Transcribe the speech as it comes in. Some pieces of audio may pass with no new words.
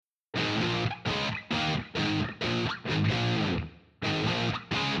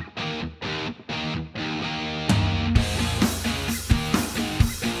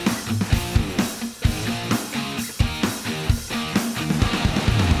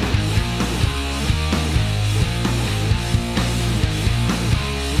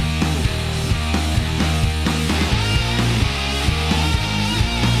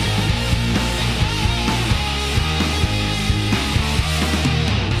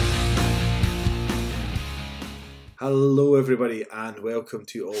Hello everybody and welcome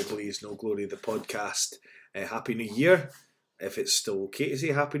to All Blaze No Glory, the podcast. Happy New Year. If it's still okay to say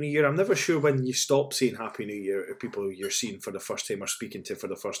Happy New Year. I'm never sure when you stop saying Happy New Year to people you're seeing for the first time or speaking to for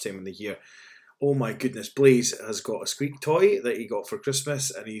the first time in the year. Oh my goodness, Blaze has got a squeak toy that he got for Christmas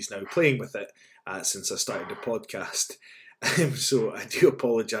and he's now playing with it since I started the podcast. So I do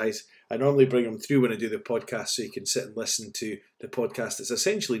apologise. I normally bring him through when I do the podcast so he can sit and listen to the podcast that's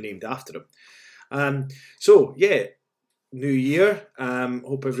essentially named after him. New year.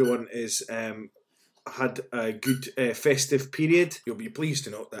 Hope everyone is had a good festive period. You'll be pleased to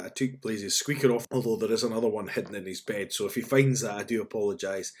note that I took Blaze's squeaker off, although there is another one hidden in his bed. So if he finds that, I do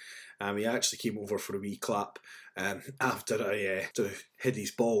apologise. He actually came over for a wee clap after I hid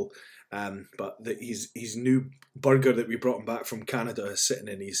his ball. But his new burger that we brought him back from Canada is sitting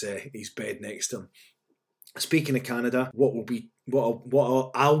in his bed next to him. Speaking of Canada, I'll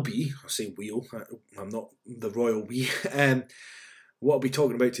be, I say we'll, I'm not the royal we, what I'll be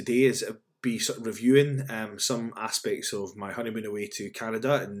talking about today is be sort of reviewing some aspects of my honeymoon away to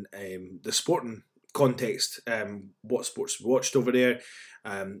Canada and the sporting context, what sports we watched over there,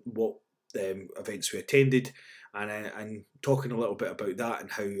 what events we attended, and talking a little bit about that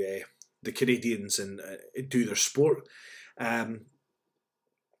and how the Canadians do their sport.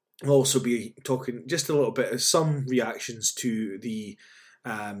 We'll also be talking just a little bit of some reactions to the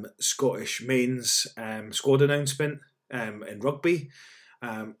Scottish men's squad announcement in rugby.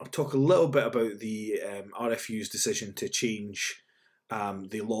 I'll talk a little bit about the RFU's decision to change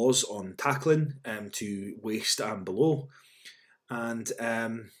the laws on tackling to waist and below, and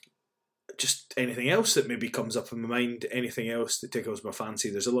just anything else that maybe comes up in my mind, anything else that tickles my fancy.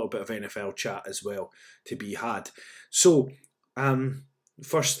 There's a little bit of NFL chat as well to be had. So,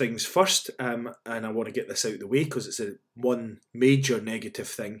 first things first, and I want to get this out of the way because it's one major negative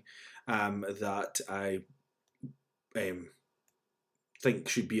thing that I think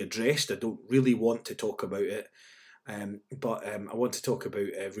should be addressed. I don't really want to talk about it, but I want to talk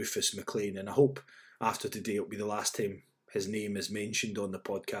about Rufus McLean, and I hope after today it'll be the last time his name is mentioned on the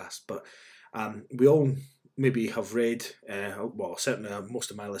podcast. But we all maybe have read, certainly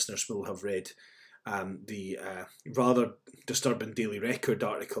most of my listeners will have read the rather disturbing Daily Record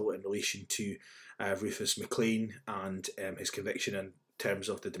article in relation to Rufus McLean and his conviction in terms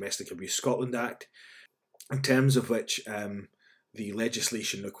of the Domestic Abuse Scotland Act, in terms of which the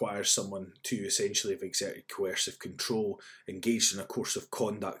legislation requires someone to essentially have exerted coercive control, engaged in a course of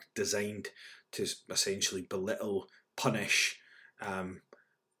conduct designed to essentially belittle, punish,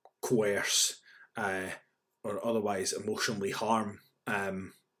 coerce, or otherwise emotionally harm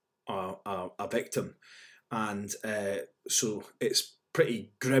a victim. And so it's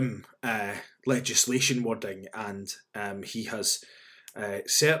pretty grim legislation wording, and he has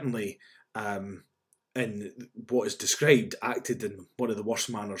certainly, in what is described, acted in one of the worst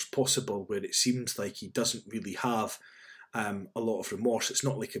manners possible, where it seems like he doesn't really have a lot of remorse. It's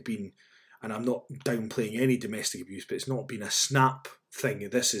not like and I'm not downplaying any domestic abuse, but it's not been a snap thing.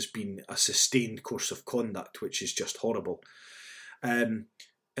 This has been a sustained course of conduct, which is just horrible.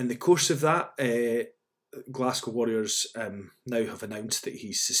 In the course of that, Glasgow Warriors now have announced that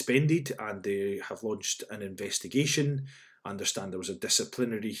he's suspended, and they have launched an investigation. I understand there was a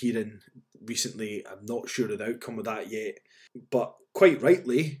disciplinary hearing recently. I'm not sure of the outcome of that yet, but quite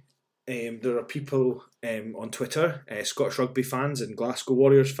rightly, there are people on Twitter, Scottish rugby fans and Glasgow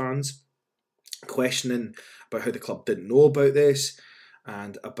Warriors fans, questioning about how the club didn't know about this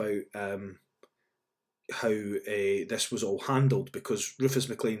and about how this was all handled, because Rufus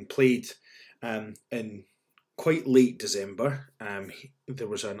McLean played in quite late December. There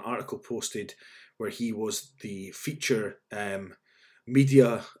was an article posted where he was the feature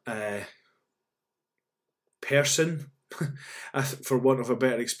media person, for want of a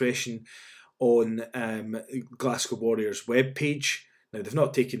better expression, on Glasgow Warriors webpage. Now, they've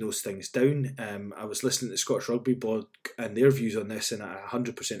not taken those things down. I was listening to Scottish Rugby blog and their views on this, and I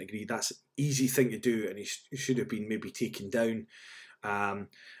 100% agree. That's an easy thing to do, and he should have been maybe taken down. And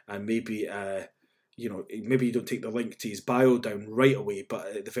maybe, maybe you don't take the link to his bio down right away, but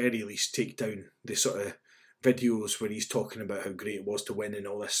at the very least take down the sort of videos where he's talking about how great it was to win and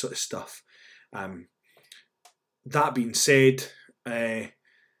all this sort of stuff. That being said,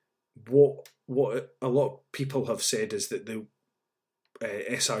 what a lot of people have said is that the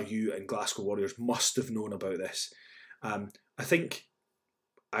SRU and Glasgow Warriors must have known about this. I think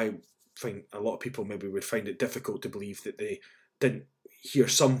a lot of people maybe would find it difficult to believe that they didn't hear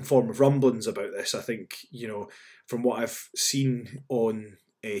some form of rumblings about this. I think, from what I've seen on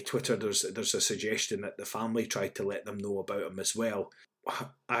Twitter, there's a suggestion that the family tried to let them know about him as well.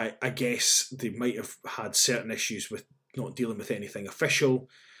 I guess they might have had certain issues with not dealing with anything official.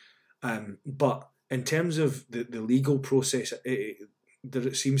 But in terms of the legal process,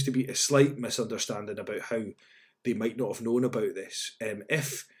 there seems to be a slight misunderstanding about how they might not have known about this.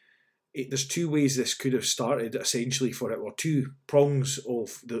 There's two ways this could have started, essentially, for it, or two prongs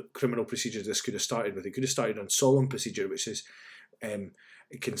of the criminal procedure this could have started with. It could have started on solemn procedure, which is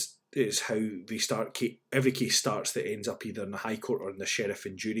is how they start. Every case starts that ends up either in the High Court or in the Sheriff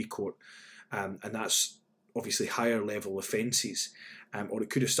and Jury Court, and that's obviously higher level offences. Or it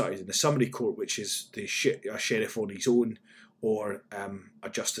could have started in the Summary Court, which is a sheriff on his own, or a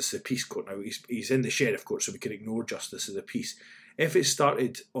Justice of the Peace Court. Now, he's in the Sheriff Court, so we can ignore Justice of the Peace. If it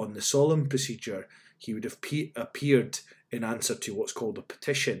started on the solemn procedure, he would have appeared in answer to what's called a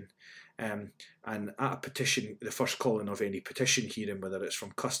petition. And at a petition, the first calling of any petition hearing, whether it's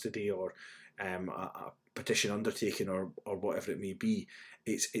from custody or a petition undertaken or whatever it may be,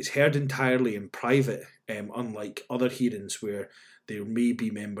 it's heard entirely in private, unlike other hearings where there may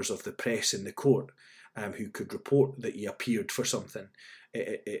be members of the press in the court who could report that he appeared for something.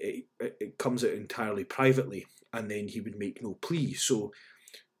 It comes out entirely privately, and then he would make no plea. So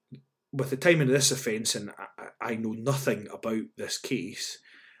with the timing of this offence, and I know nothing about this case,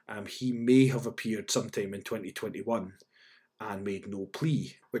 he may have appeared sometime in 2021 and made no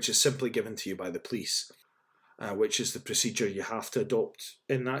plea, which is simply given to you by the police, which is the procedure you have to adopt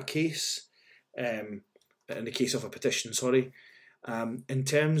in that case, in the case of a petition, sorry. In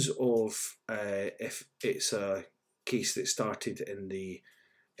terms of if it's a case that started in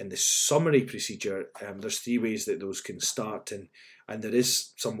the summary procedure, there's three ways that those can start, and there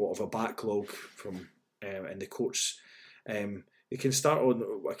is somewhat of a backlog from in the courts. It can start on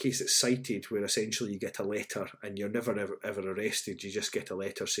a case that's cited, where essentially you get a letter and you're never ever arrested. You just get a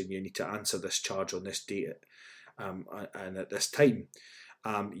letter saying you need to answer this charge on this date, and at this time.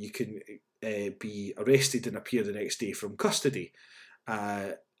 You can be arrested and appear the next day from custody,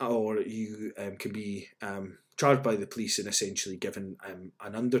 or you can be charged by the police and essentially given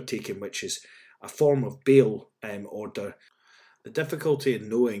an undertaking, which is a form of bail order. The difficulty in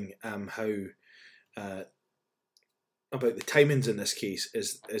knowing how about the timings in this case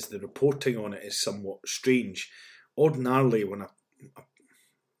is the reporting on it is somewhat strange. Ordinarily, when a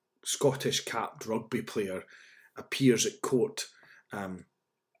Scottish capped rugby player appears at court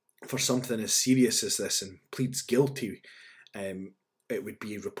for something as serious as this and pleads guilty, it would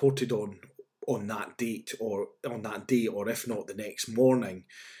be reported on that date or on that day, or if not the next morning.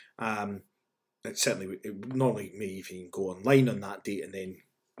 It normally may even go online on that date and then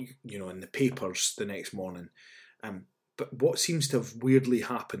in the papers the next morning. But what seems to have weirdly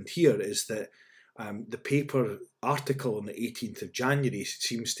happened here is that the paper article on the 18th of January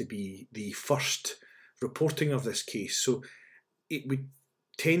seems to be the first reporting of this case. So it would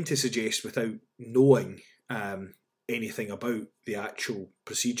tend to suggest, without knowing anything about the actual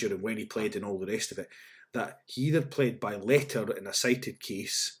procedure and when he pled and all the rest of it, that he either pled by letter in a cited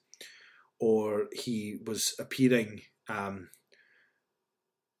case, or he was appearing on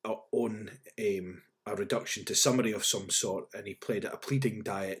a reduction to summary of some sort, and he pled at a pleading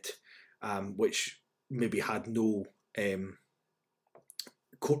diet, which maybe had no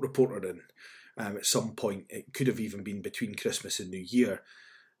court reporter in at some point. It could have even been between Christmas and New Year.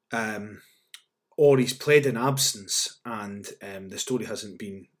 Or he's pled in absence, and the story hasn't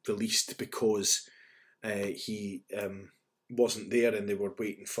been released because he wasn't there and they were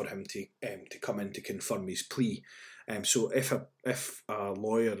waiting for him to come in to confirm his plea. So if a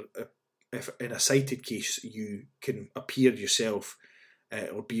lawyer, if in a cited case you can appear yourself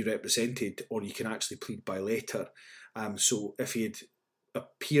or be represented, or you can actually plead by letter. So if he had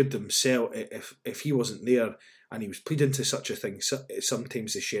appeared himself, if he wasn't there and he was pleading to such a thing,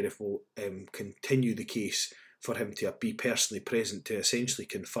 sometimes the sheriff will continue the case for him to be personally present to essentially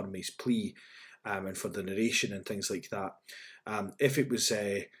confirm his plea, and for the narration and things like that. If it was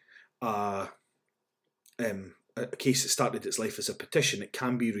a case that started its life as a petition, it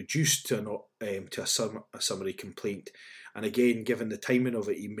can be reduced to a summary complaint. And again, given the timing of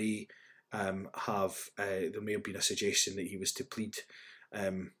it, he may there may have been a suggestion that he was to plead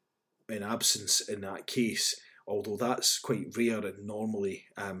in absence in that case, although that's quite rare, and normally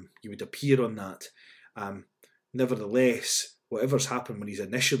you would appear on that. Nevertheless, whatever's happened when he's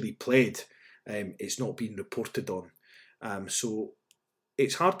initially pled, it's not been reported on. So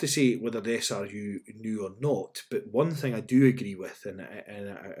it's hard to say whether the SRU knew or not, but one thing I do agree with, and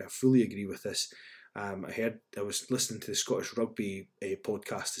I fully agree with this, I was listening to the Scottish Rugby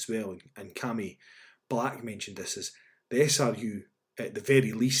podcast as well, and Cammy Black mentioned this, is the SRU at the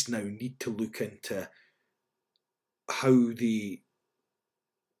very least now need to look into how they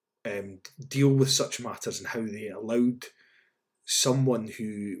deal with such matters and how they allowed someone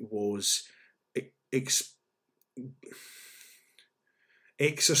who was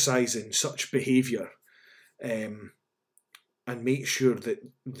exercising such behaviour and make sure that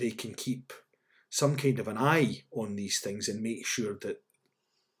they can keep some kind of an eye on these things and make sure that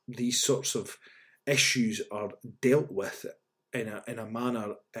these sorts of issues are dealt with in a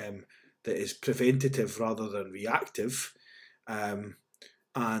manner that is preventative rather than reactive,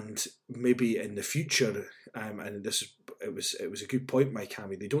 and maybe in the future, and it was a good point, Mike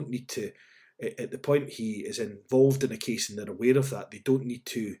Hammy. They don't need to, at the point he is involved in a case and they're aware of that, they don't need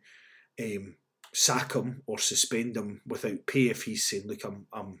to sack him or suspend him without pay if he's saying, look,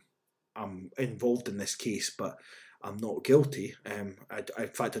 I'm involved in this case, but I'm not guilty. In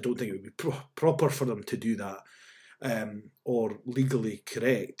fact, I don't think it would be proper for them to do that, or legally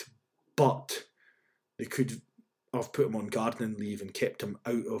correct, but they could have put him on gardening leave and kept him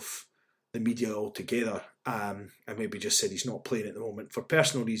out of the media altogether, and maybe just said he's not playing at the moment for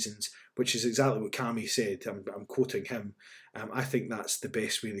personal reasons, which is exactly what Cammy said. I'm quoting him. I think that's the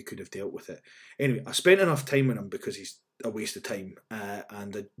best way they could have dealt with it. Anyway, I spent enough time on him because he's a waste of time,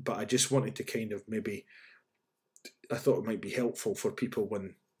 but I just wanted to kind of I thought it might be helpful for people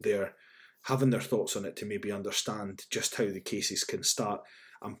when they're having their thoughts on it to maybe understand just how the cases can start.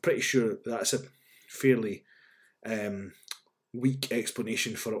 I'm pretty sure that's a fairly weak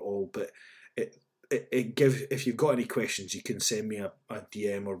explanation for it all, but it gives. If you've got any questions, you can send me a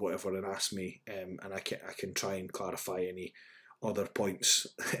DM or whatever and ask me, and I can try and clarify any other points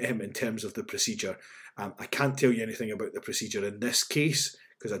in terms of the procedure. I can't tell you anything about the procedure in this case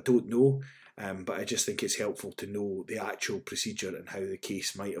because I don't know, but I just think it's helpful to know the actual procedure and how the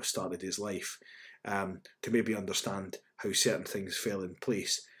case might have started his life, to maybe understand how certain things fell in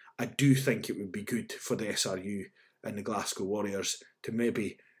place. I do think it would be good for the SRU and the Glasgow Warriors to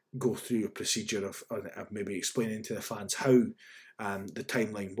maybe go through a procedure of maybe explaining to the fans how the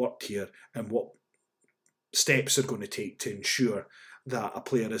timeline worked here and what steps they're going to take to ensure that a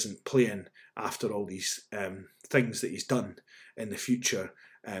player isn't playing after all these things that he's done in the future,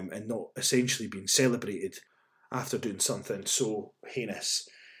 and not essentially being celebrated after doing something so heinous.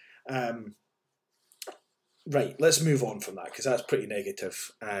 Right, let's move on from that because that's pretty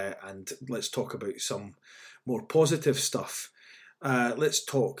negative, and let's talk about some more positive stuff. Let's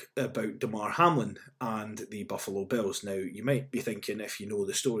talk about Damar Hamlin and the Buffalo Bills. Now, you might be thinking, if you know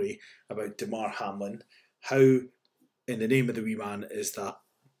the story about Damar Hamlin, how in the name of the wee man is that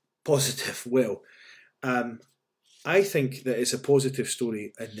positive? Well, I think that it's a positive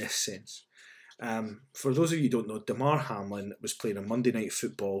story in this sense. For those of you who don't know, Damar Hamlin was playing on Monday Night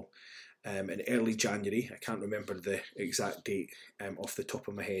Football in early January. I can't remember the exact date off the top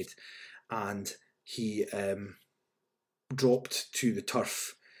of my head. And he dropped to the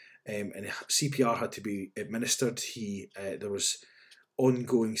turf, and CPR had to be administered. There was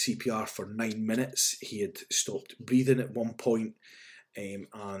ongoing CPR for 9 minutes. He had stopped breathing at one point,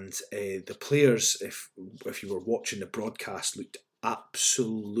 and the players, if you were watching the broadcast, looked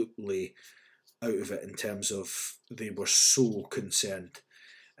absolutely out of it in terms of they were so concerned.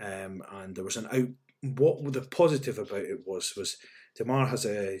 And there was what the positive about it was Damar has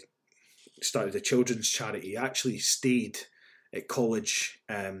started a children's charity. He actually stayed at college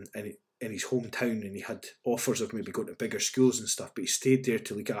in his hometown, and he had offers of maybe going to bigger schools and stuff, but he stayed there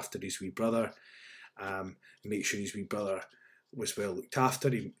to look after his wee brother, make sure his wee brother was well looked after.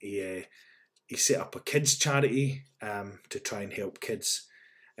 He set up a kids charity to try and help kids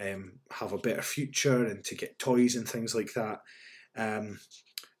have a better future and to get toys and things like that. And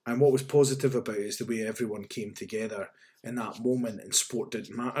what was positive about it is the way everyone came together in that moment, and sport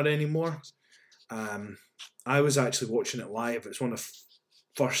didn't matter anymore. I was actually watching it live. It was one of the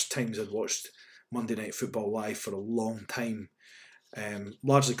first times I'd watched Monday Night Football live for a long time,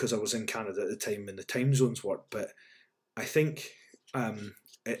 largely because I was in Canada at the time and the time zones worked. But I think it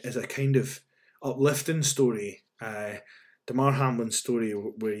is a kind of uplifting story. Damar Hamlin's story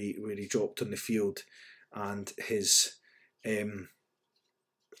where he dropped on the field, and his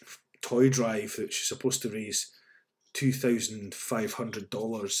toy drive, which is supposed to raise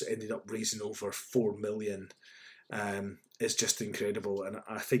 $2,500, ended up raising over $4 million. Is just incredible, and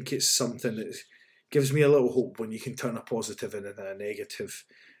I think it's something that gives me a little hope when you can turn a positive into a negative,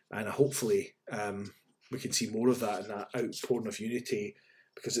 and hopefully we can see more of that and that outpouring of unity,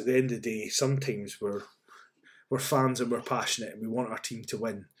 because at the end of the day, sometimes we're fans and we're passionate and we want our team to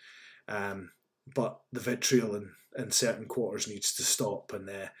win, but the vitriol in certain quarters needs to stop, and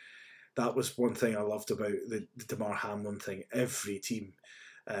that was one thing I loved about the Damar Hamlin thing. Every team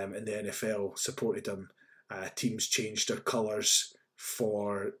in the NFL supported him. Teams changed their colours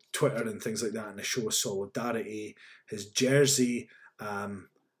for Twitter and things like that, and a show of solidarity. His jersey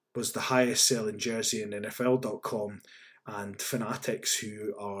was the highest selling jersey in NFL.com, and Fanatics,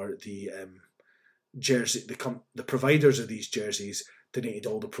 who are the providers of these jerseys, donated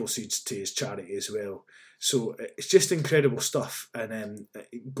all the proceeds to his charity as well. So it's just incredible stuff, and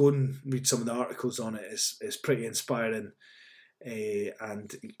go and read some of the articles on it. It's pretty inspiring,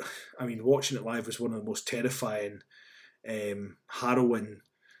 and I mean, watching it live was one of the most terrifying, harrowing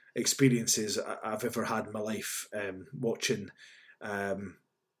experiences I've ever had in my life. Watching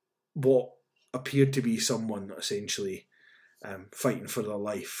what appeared to be someone essentially fighting for their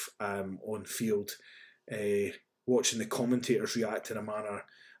life on field, watching the commentators react in a manner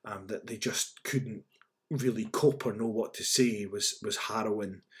that they just couldn't really cope or know what to say was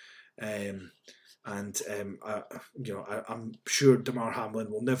harrowing. I'm sure Damar Hamlin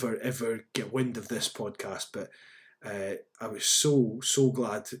will never ever get wind of this podcast, but I was so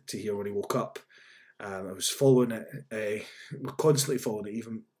glad to hear when he woke up. I was following it, constantly following it.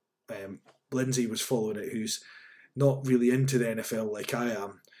 Even Lindsay was following it, who's not really into the NFL like I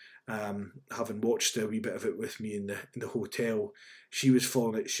am. Having watched a wee bit of it with me in the hotel, she was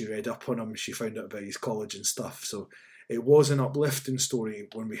following it. She read up on him. She found out about his college and stuff. So it was an uplifting story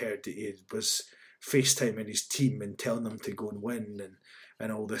when we heard that he was FaceTiming his team and telling them to go and win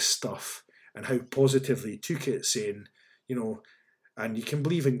and all this stuff, and how positively he took it, saying, and you can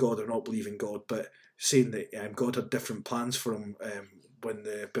believe in God or not believe in God, but saying that God had different plans for him when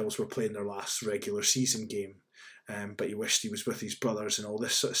the Bills were playing their last regular season game. But he wished he was with his brothers and all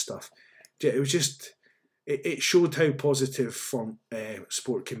this sort of stuff. It was just, it showed how positive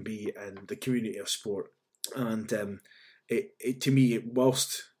sport can be and the community of sport. And it to me,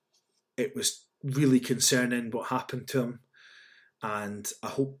 whilst it was really concerning what happened to him, and I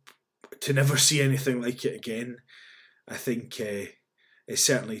hope to never see anything like it again, I think it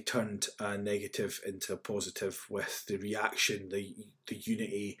certainly turned a negative into a positive with the reaction, the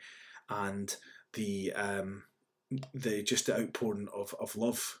unity, and the just the outpouring of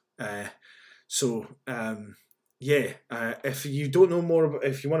love. If you don't know more about,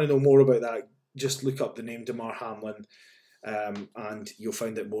 if you want to know more about that, just look up the name Damar Hamlin, and you'll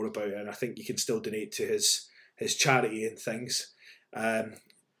find out more about it. And I think you can still donate to his charity and things. That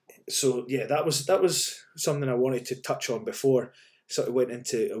was something I wanted to touch on before sort of went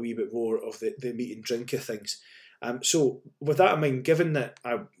into a wee bit more of the meat and drink of things. So with that in mind, given that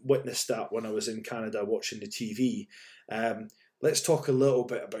I witnessed that when I was in Canada watching the TV, let's talk a little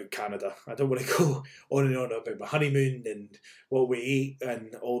bit about Canada. I don't want to go on and on about my honeymoon and what we ate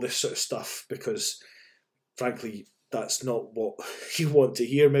and all this sort of stuff, because frankly, that's not what you want to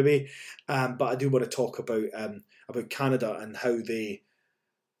hear maybe. But I do want to talk about Canada and how they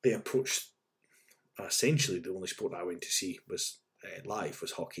approached, essentially the only sport I went to see was live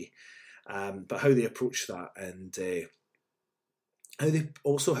was hockey. But how they approach that, and how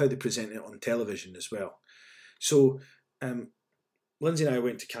they present it on television as well. So Lindsay and I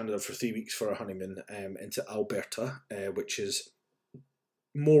went to Canada for 3 weeks for our honeymoon, into Alberta, which is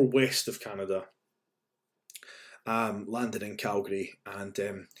more west of Canada. Landed in Calgary,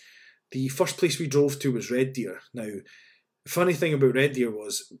 and the first place we drove to was Red Deer. Now, the funny thing about Red Deer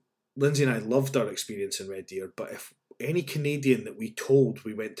was Lindsay and I loved our experience in Red Deer, but if any Canadian that we told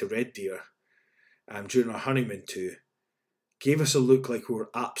we went to Red Deer during our honeymoon to gave us a look like we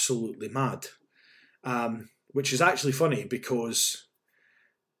were absolutely mad, which is actually funny because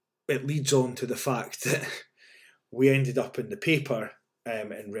it leads on to the fact that we ended up in the paper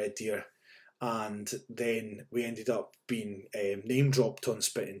in Red Deer, and then we ended up being name dropped on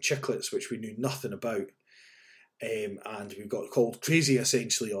Spittin' Chiclets, which we knew nothing about, and we got called crazy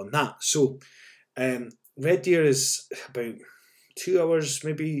essentially on that. So Red Deer is about 2 hours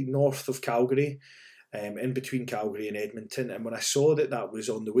maybe north of Calgary, in between Calgary and Edmonton. And when I saw that was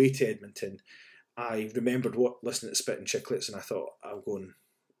on the way to Edmonton, I remembered listening to Spittin' Chiclets, and I thought, I want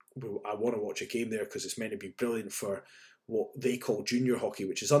to watch a game there because it's meant to be brilliant for what they call junior hockey,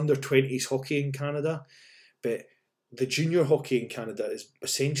 which is under 20s hockey in Canada. But the junior hockey in Canada is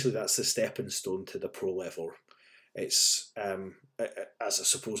essentially, that's the stepping stone to the pro level. It's as I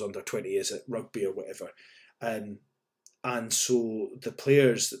suppose under 20 is at rugby or whatever, and so the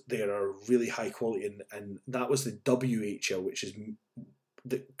players there are really high quality, and that was the WHL, which is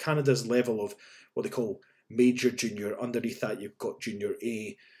the Canada's level of what they call major junior. Underneath that, you've got junior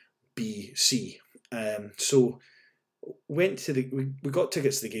A, B, C. So we got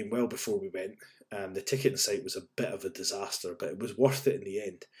tickets to the game well before we went. The ticketing site was a bit of a disaster, but it was worth it in the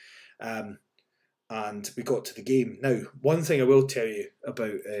end. And we got to the game. Now, one thing I will tell you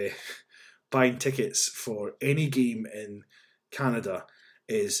about buying tickets for any game in Canada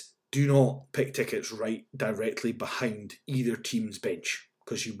is do not pick tickets right directly behind either team's bench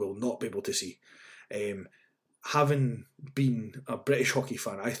because you will not be able to see. Having been a British hockey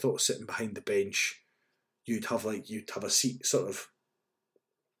fan, I thought sitting behind the bench, you'd have a seat sort of,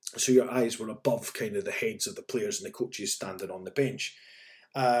 so your eyes were above kind of the heads of the players and the coaches standing on the bench.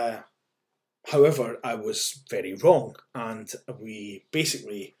 However, I was very wrong, and we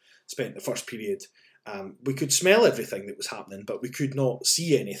basically spent the first period. We could smell everything that was happening, but we could not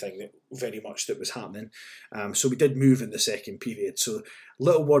see anything very much that was happening. So we did move in the second period. So,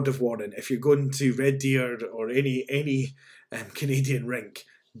 little word of warning: if you're going to Red Deer or any Canadian rink,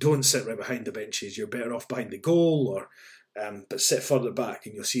 don't sit right behind the benches. You're better off behind the goal, or but sit further back,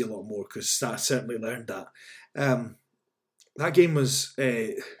 and you'll see a lot more. Because I certainly learned that. That game was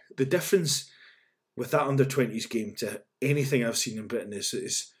the difference with that under-20s game to anything I've seen in Britain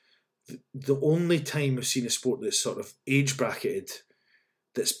is the only time I've seen a sport that's sort of age bracketed,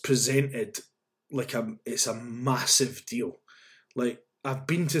 that's presented like it's a massive deal. Like, I've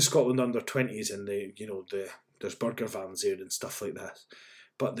been to Scotland under-20s and there's burger vans there and stuff like that,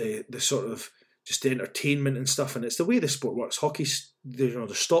 but the sort of just the entertainment and stuff, and it's the way the sport works. Hockey,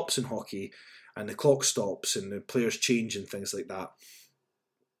 there's stops in hockey, and the clock stops and the players change and things like that.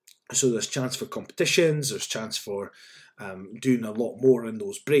 So there's chance for competitions, there's chance for doing a lot more in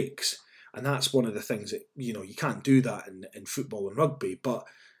those breaks. And that's one of the things that, you can't do that in football and rugby. But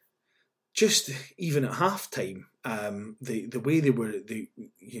just even at halftime, the way they were,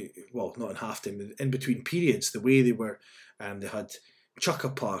 not in halftime, in between periods, the way they were, they had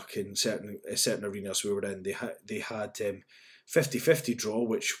Chukka Park in certain arenas we were in. They had 50-50 draw,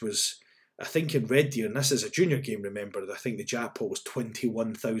 which was, I think, in Red Deer, and this is a junior game, remember, I think the jackpot was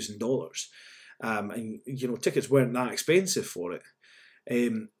 $21,000. And, tickets weren't that expensive for it.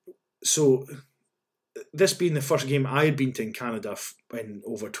 So, this being the first game I had been to in Canada in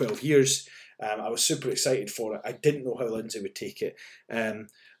over 12 years, I was super excited for it. I didn't know how Lindsay would take it. And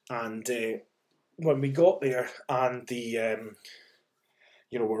when we got there and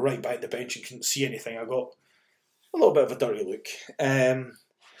we're right behind the bench and couldn't see anything, I got a little bit of a dirty look.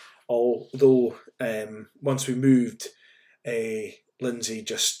 Although once we moved, Lindsay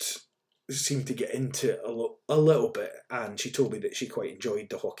just seemed to get into it a little bit, and she told me that she quite enjoyed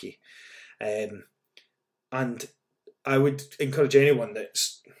the hockey. And I would encourage anyone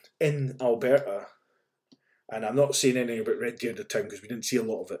that's in Alberta, and I'm not saying anything about Red Deer, the town, because we didn't see a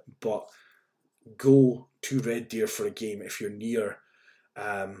lot of it, but go to Red Deer for a game if you're near.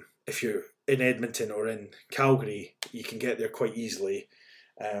 If you're in Edmonton or in Calgary, you can get there quite easily.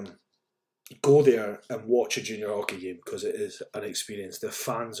 Go there and watch a junior hockey game, because it is an experience. The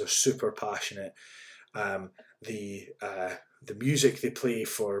fans are super passionate. The music they play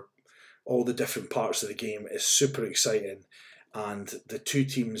for all the different parts of the game is super exciting. And the two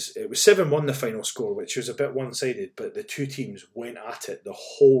teams, it was 7-1 the final score, which was a bit one-sided, but the two teams went at it the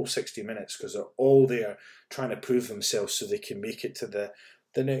whole 60 minutes because they're all there trying to prove themselves so they can make it to the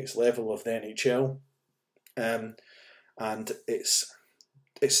next level of the NHL. And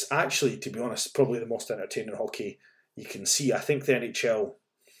it's actually, to be honest, probably the most entertaining hockey you can see. I think the NHL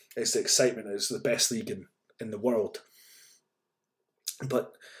is the excitement, is the best league in the world.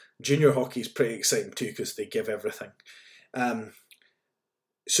 But junior hockey is pretty exciting too, because they give everything.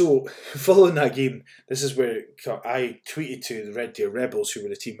 So following that game, this is where I tweeted to the Red Deer Rebels, who were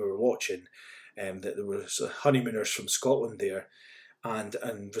the team we were watching, that there was honeymooners from Scotland there. And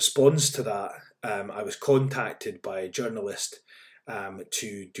in response to that, I was contacted by a journalist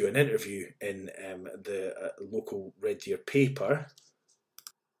to do an interview in the local Red Deer paper,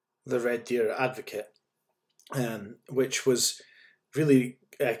 the Red Deer Advocate, which was really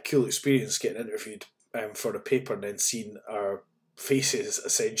a cool experience, getting interviewed for a paper and then seeing our faces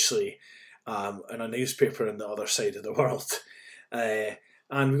essentially in a newspaper on the other side of the world.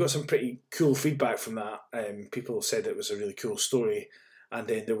 And we got some pretty cool feedback from that. People said it was a really cool story. And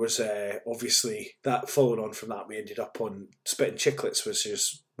then there was obviously that following on from that, we ended up on Spittin' Chicklets, which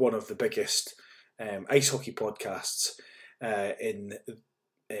is one of the biggest ice hockey podcasts in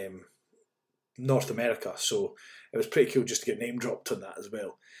North America. So it was pretty cool just to get name dropped on that as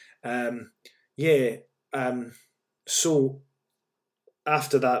well. So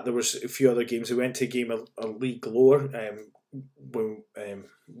after that, there was a few other games. We went to a game of League Lower,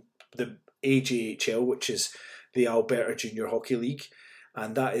 the AJHL, which is the Alberta Junior Hockey League.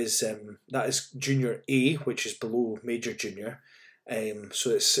 And that is Junior A, which is below Major Junior. So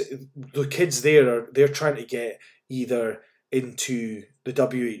it's the kids there they're trying to get either into the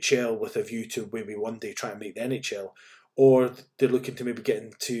WHL with a view to maybe one day try and make the NHL, or they're looking to maybe get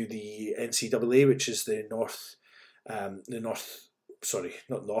into the NCAA, which is the North the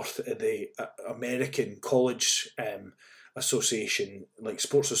American College Association, like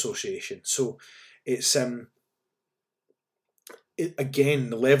sports association. So it's again,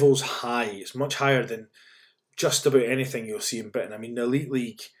 the level's high. It's much higher than just about anything you'll see in Britain. I mean, the Elite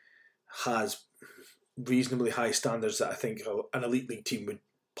League has reasonably high standards that I think an Elite League team would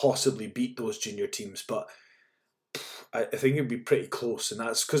possibly beat those junior teams, but I think it'd be pretty close, and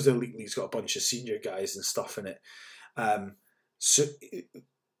that's because the Elite League's got a bunch of senior guys and stuff in it. So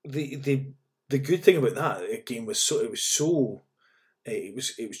the good thing about that game was it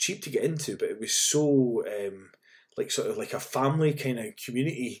was cheap to get into, but it was so like sort of like a family kind of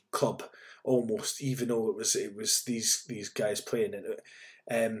community club almost, even though it was these guys playing in it.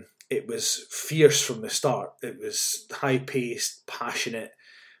 It was fierce from the start. It was high paced, passionate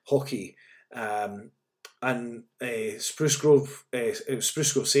hockey. And Spruce Grove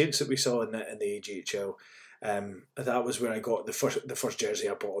Saints that we saw in the AJHL. That was where I got the first jersey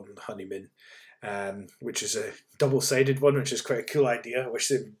I bought on honeymoon, which is a double-sided one, which is quite a cool idea. I wish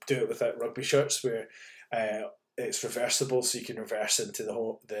they'd do it without rugby shirts, where it's reversible, so you can reverse into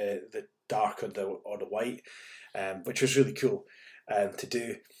the dark or the white, which was really cool to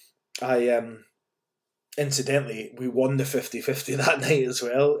do. Incidentally, we won the 50-50 that night as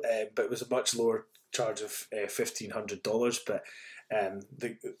well, but it was a much lower charge of $1,500. But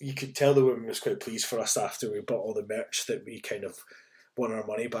you could tell the woman was quite pleased for us after we bought all the merch that we kind of won our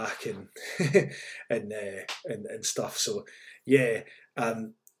money back and and stuff. So yeah,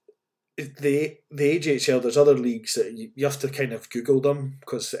 the AJHL, there's other leagues that you have to kind of Google them,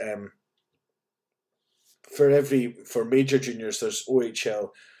 because for major juniors there's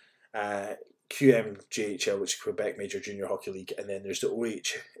OHL, QMJHL, which is Quebec Major Junior Hockey League, and then there's the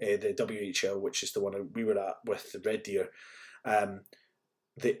the WHL, which is the one we were at with the Red Deer.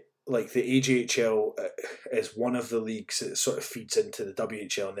 The AJHL is one of the leagues that sort of feeds into the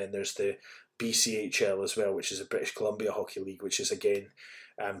WHL, and then there's the BCHL as well, which is a British Columbia Hockey League, which is again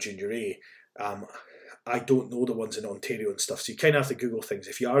Junior A. I don't know the ones in Ontario and stuff, so you kind of have to Google things.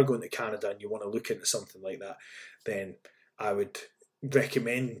 If you are going to Canada and you want to look into something like that, then I would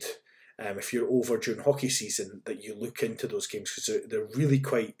recommend, if you're over during hockey season, that you look into those games, because they're really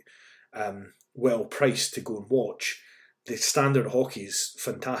quite well priced to go and watch. The standard hockey is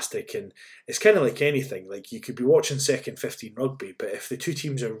fantastic, and it's kind of like anything. Like, you could be watching second 15 rugby, but if the two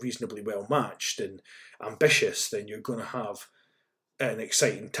teams are reasonably well matched and ambitious, then you're going to have an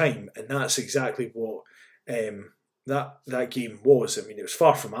exciting time, and that's exactly what that game was. I mean, it was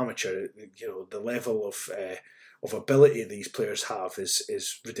far from amateur. You know, the level of ability these players have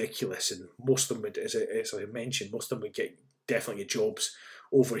is ridiculous, and most of them would, as I mentioned, most of them would definitely get jobs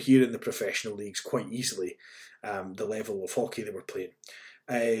over here in the professional leagues quite easily. The level of hockey they were playing.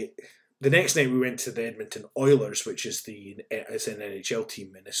 The next night we went to the Edmonton Oilers, which is an NHL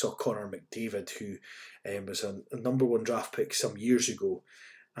team, and I saw Connor McDavid, who was a number one draft pick some years ago,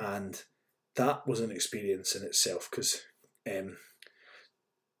 and that was an experience in itself, because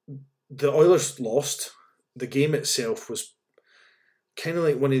the Oilers lost. The game itself was kind of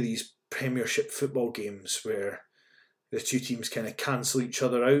like one of these Premiership football games where the two teams kind of cancel each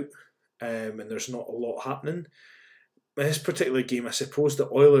other out, and there's not a lot happening. In this particular game, I suppose the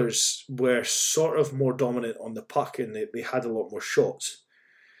Oilers were sort of more dominant on the puck, and they had a lot more shots.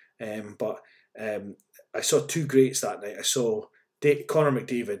 But I saw two greats that night. I saw Connor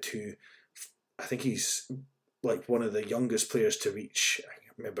McDavid, who I think he's like one of the youngest players to reach, I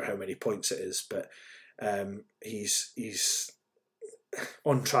can't remember how many points it is, but he's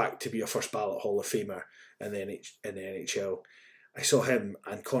on track to be a first ballot Hall of Famer in the NHL. I saw him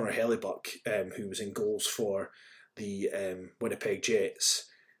and Connor Hellebuck, who was in goals for the Winnipeg Jets,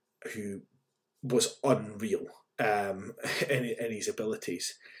 who was unreal in his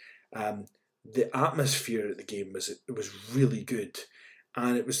abilities. The atmosphere at the game was really good,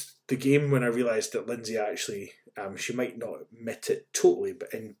 and it was the game when I realised that Lindsay actually, she might not admit it totally,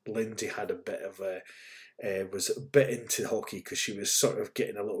 but Lindsay had a bit of was a bit into hockey, because she was sort of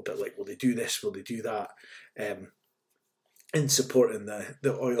getting a little bit like, will they do this, will they do that, in supporting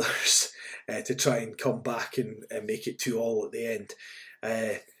the Oilers to try and come back and make it 2-2 at the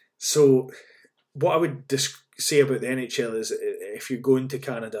end. So what I would say about the NHL is, if you're going to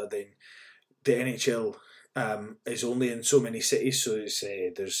Canada, then the NHL is only in so many cities. So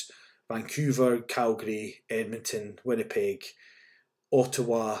there's Vancouver, Calgary, Edmonton, Winnipeg,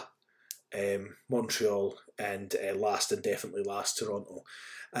 Ottawa, Montreal, and last and definitely last, Toronto.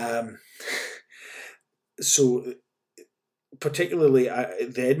 So particularly,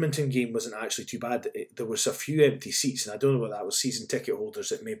 the Edmonton game wasn't actually too bad. There was a few empty seats, and I don't know whether that was season ticket holders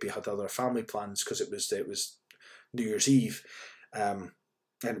that maybe had other family plans, because it was New Year's Eve, and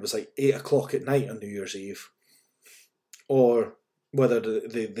it was like 8 o'clock at night on New Year's Eve, or whether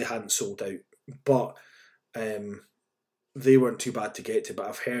they hadn't sold out. But they weren't too bad to get to. But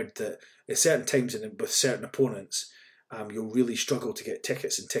I've heard that at certain times and with certain opponents, you'll really struggle to get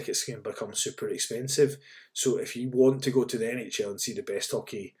tickets, and tickets can become super expensive. So if you want to go to the NHL and see the best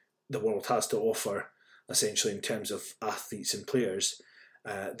hockey the world has to offer, essentially in terms of athletes and players,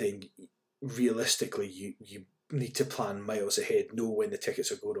 then realistically you need to plan miles ahead, know when the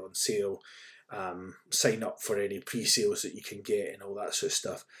tickets are going on sale, sign up for any pre-sales that you can get and all that sort of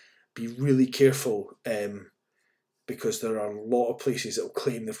stuff. Be really careful, because there are a lot of places that will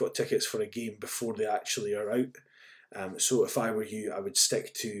claim they've got tickets for a game before they actually are out. So if I were you, I would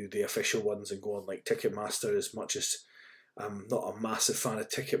stick to the official ones and go on like Ticketmaster, as much as I'm not a massive fan of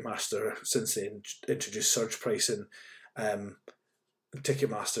Ticketmaster since they introduced surge pricing.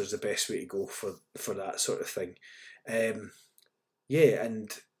 Ticketmaster is the best way to go for that sort of thing. And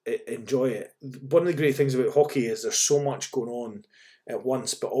enjoy it. One of the great things about hockey is there's so much going on at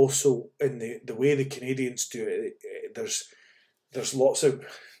once, but also in the way the Canadians do it, there's lots of,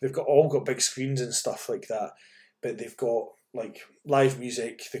 they've all got big screens and stuff like that, but they've got like live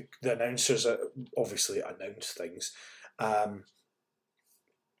music. The announcers obviously announce things.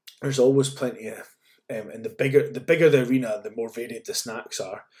 There's always plenty of, and the bigger the arena, the more varied the snacks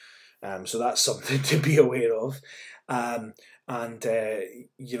are. So that's something to be aware of.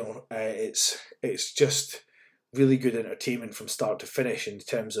 It's just really good entertainment from start to finish in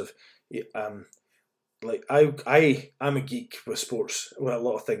terms of, like I'm a geek with sports, with a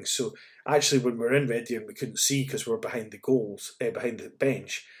lot of things. So actually, when we were in Red Deer and we couldn't see because we were behind the goals, behind the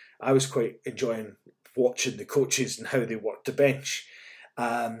bench, I was quite enjoying watching the coaches and how they worked the bench,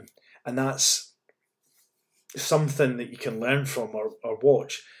 and that's something that you can learn from or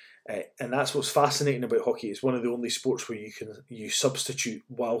watch. And that's what's fascinating about hockey. It's one of the only sports where you substitute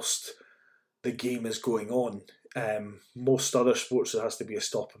whilst the game is going on. Most other sports, there has to be a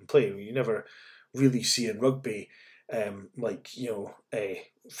stop and play. You never really see in rugby, Finn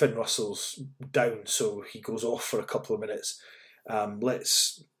Russell's down, so he goes off for a couple of minutes.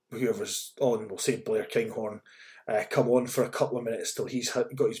 Let's whoever's on, we'll say Blair Kinghorn, come on for a couple of minutes till he's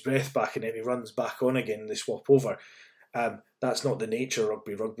got his breath back, and then he runs back on again and they swap over. That's not the nature of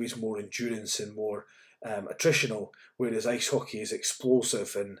rugby. Rugby's more endurance and more attritional, whereas ice hockey is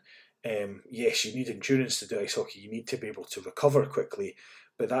explosive. And yes, you need endurance to do ice hockey. You need to be able to recover quickly.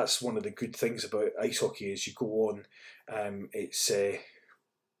 But that's one of the good things about ice hockey is you go on,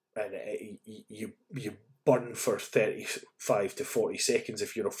 you burn for 35 to 40 seconds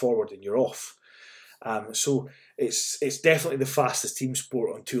if you're a forward and you're off. So it's definitely the fastest team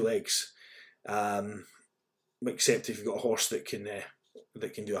sport on two legs, except if you've got a horse that can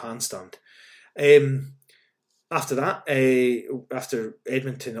do a handstand. After that, after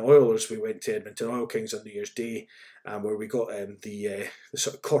Edmonton Oilers, we went to Edmonton Oil Kings on New Year's Day, where we got the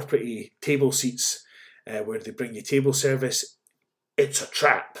sort of corporate table seats, where they bring you table service. It's a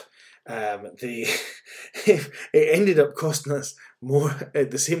trap. It ended up costing us more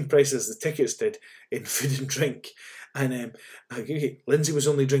at the same price as the tickets did in food and drink, and Lindsay was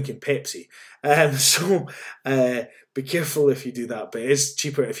only drinking Pepsi, so be careful if you do that. But it's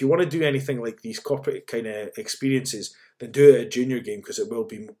cheaper if you want to do anything like these corporate kind of experiences. Then do it at a junior game, because it will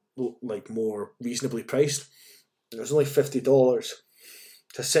be like more reasonably priced. It was only $50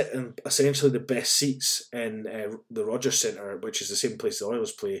 to sit in essentially the best seats in the Rogers Centre, which is the same place the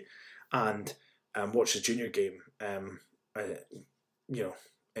Oilers play, and watch the junior game.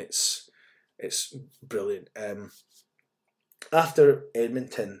 It's brilliant. After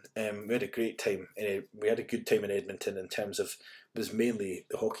Edmonton, we had a great time. We had a good time in Edmonton in terms of, it was mainly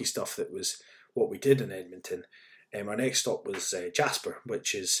the hockey stuff that was what we did in Edmonton. Our next stop was Jasper,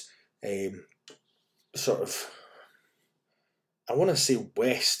 which is sort of, I want to say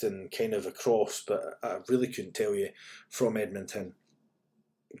west and kind of across, but I really couldn't tell you from Edmonton.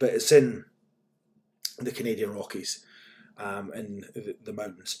 But it's in the Canadian Rockies, in the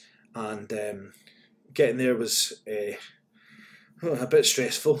mountains, and getting there was a bit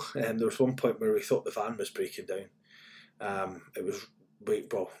stressful. There was one point where we thought the van was breaking down. It was,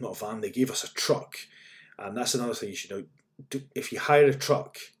 well, not a van, they gave us a truck, and that's another thing you should know. If you hire a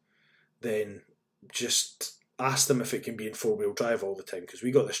truck, then just ask them if it can be in four-wheel drive all the time, because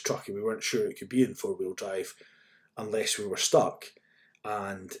we got this truck and we weren't sure it could be in four-wheel drive unless we were stuck.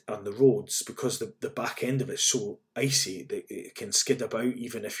 And on the roads, because the back end of it's so icy that it can skid about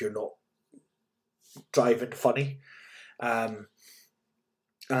even if you're not driving funny.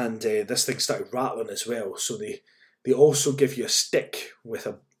 This thing started rattling as well. So they also give you a stick with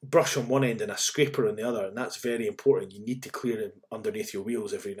brush on one end and a scraper on the other, and that's very important. You need to clear them underneath your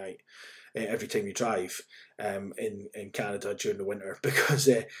wheels every night, every time you drive in Canada during the winter, because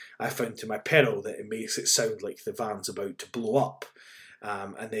I found to my peril that it makes it sound like the van's about to blow up.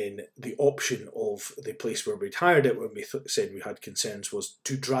 And then the option of the place where we'd hired it when we said we had concerns was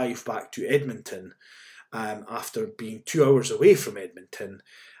to drive back to Edmonton after being 2 hours away from Edmonton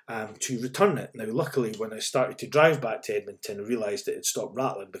to return it. Now, luckily, when I started to drive back to Edmonton, I realised that it stopped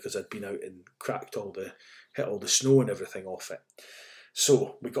rattling because I'd been out and hit all the snow and everything off it.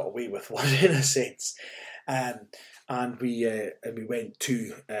 So we got away with one in a sense, and we went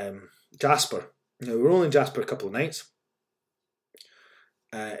to Jasper. Now, we were only in Jasper a couple of nights.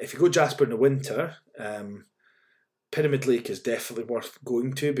 If you go Jasper in the winter, Pyramid Lake is definitely worth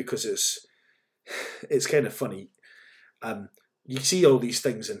going to because it's kind of funny. You see all these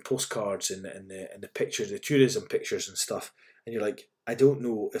things in postcards and the pictures, the tourism pictures and stuff, and you're like, I don't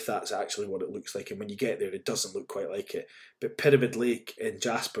know if that's actually what it looks like. And when you get there, it doesn't look quite like it. But Pyramid Lake in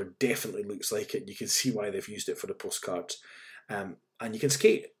Jasper definitely looks like it. And you can see why they've used it for the postcards. And you can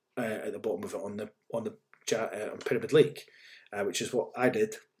skate at the bottom of it on Pyramid Lake, which is what I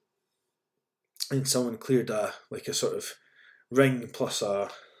did. And someone cleared a sort of ring plus a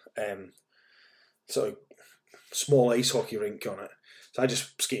sort of small ice hockey rink on it. So I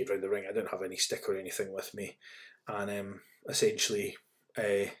just skated around the ring. I didn't have any stick or anything with me, and essentially,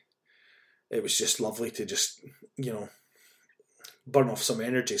 it was just lovely to just burn off some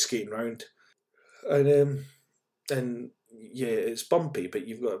energy skating around, and yeah, it's bumpy, but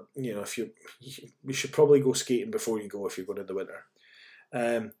you've got you should probably go skating before you go if you're going in the winter,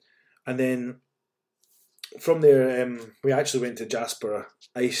 and then. From there, we actually went to Jasper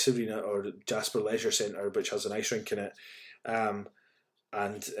Ice Arena or Jasper Leisure Centre, which has an ice rink in it, and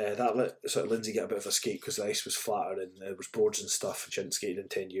that let sort of Lindsay get a bit of a skate because the ice was flatter and there was boards and stuff. She hadn't skated in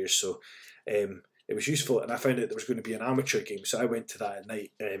 10 years, so it was useful. And I found out there was going to be an amateur game, so I went to that at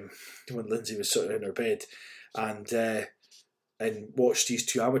night when Lindsay was sort of in her bed, and watched these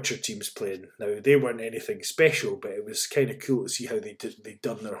two amateur teams playing. Now they weren't anything special, but it was kind of cool to see how they'd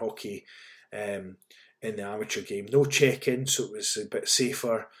done their hockey. In the amateur game, no check-in, so it was a bit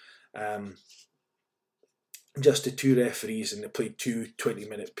safer. Just the two referees, and they played two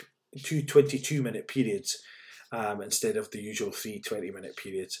 22-minute periods instead of the usual 3 20-minute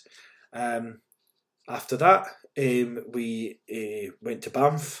periods. After that, we went to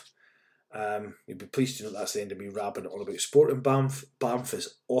Banff. You'll be pleased to know that's the end of me rabbiting all about sport in Banff. Banff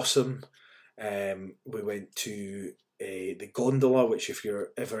is awesome. We went to the gondola, which if you're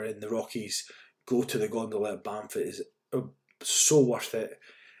ever in the Rockies, go to the gondola at Banff. It is so worth it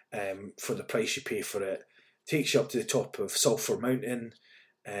for the price you pay for it. Takes you up to the top of Sulphur Mountain.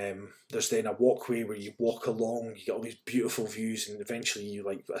 There's then a walkway where you walk along, you get all these beautiful views, and eventually you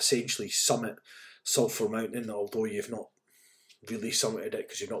essentially summit Sulphur Mountain, although you've not really summited it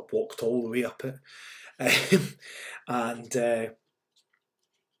because you've not walked all the way up it. And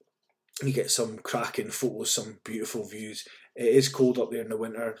you get some cracking photos, some beautiful views. It is cold up there in the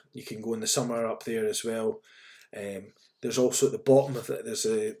winter. You can go in the summer up there as well. There's also at the bottom of it, there's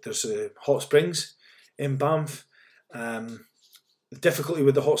a hot springs in Banff. The difficulty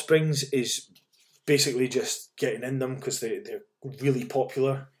with the hot springs is basically just getting in them because they're really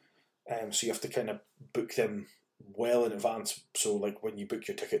popular. So you have to kind of book them well in advance. So like when you book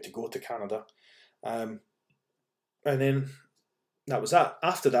your ticket to go to Canada. And then that was that.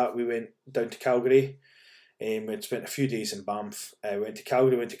 After that, we went down to Calgary. We'd spent a few days in Banff. Went to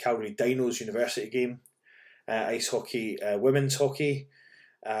Calgary Dinos University game, ice hockey, women's hockey.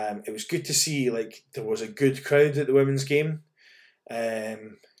 It was good to see there was a good crowd at the women's game.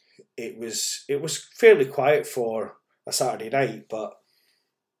 It was fairly quiet for a Saturday night, but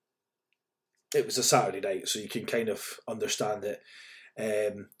it was a Saturday night, so you can kind of understand it.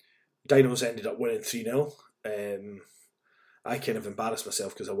 Dinos ended up winning 3-0. I kind of embarrassed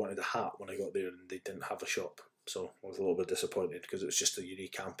myself because I wanted a hat when I got there and they didn't have a shop. So I was a little bit disappointed because it was just a uni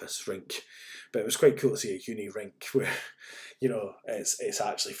campus rink. But it was quite cool to see a uni rink where, it's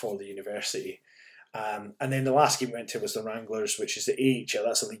actually for the university. And then the last game we went to was the Wranglers, which is the AHL.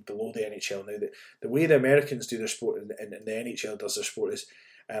 That's a league below the NHL. Now, the way the Americans do their sport and the NHL does their sport is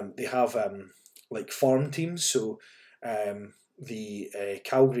they have farm teams. So the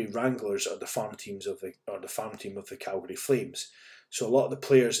Calgary Wranglers are the farm team of the Calgary Flames. So a lot of the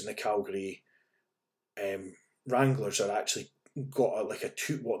players in the Calgary Wranglers are actually got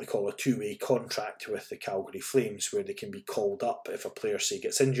what they call a two-way contract with the Calgary Flames, where they can be called up if a player say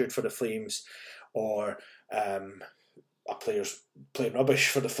gets injured for the Flames, or a player's playing rubbish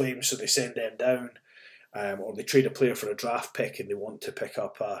for the Flames, so they send them down, or they trade a player for a draft pick and they want to pick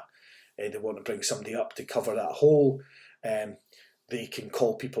up they want to bring somebody up to cover that hole. They can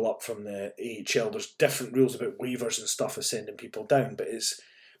call people up from the AHL. There's different rules about waivers and stuff of sending people down, but it's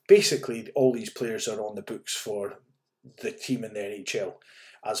basically all these players are on the books for the team in the NHL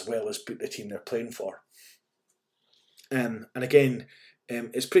as well as the team they're playing for. And again,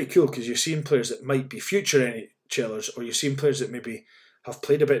 it's pretty cool because you're seeing players that might be future NHLers, or you're seeing players that maybe have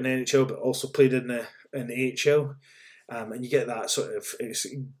played a bit in the NHL but also played in the AHL. And you get that sort of, it's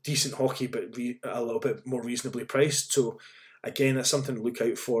decent hockey but a little bit more reasonably priced. So again, that's something to look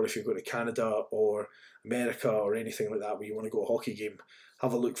out for if you're going to Canada or America or anything like that where you want to go to a hockey game.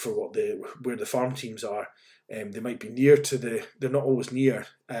 Have a look for where the farm teams are. They might be near to they're not always near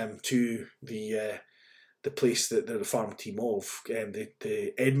to the place that they're the farm team of.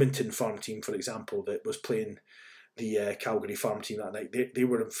 The Edmonton farm team, for example, that was playing the Calgary farm team that night, they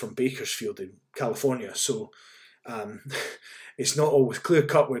were from Bakersfield in California. So it's not always clear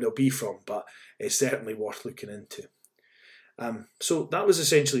cut where they'll be from, but it's certainly worth looking into. So that was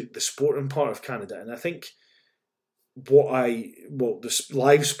essentially the sporting part of Canada, and I think the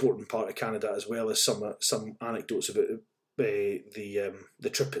live sporting part of Canada, as well as some anecdotes about the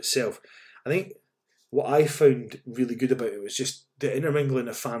trip itself. I think what I found really good about it was just the intermingling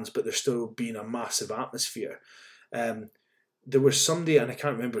of fans, but there still being a massive atmosphere. There was somebody, and I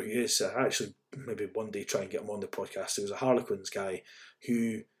can't remember who he is. I actually maybe one day try and get him on the podcast. There was a Harlequins guy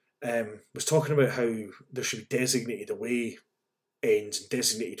who was talking about how there should be designated away ends and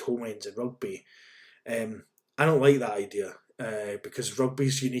designated home ends in rugby. I don't like that idea because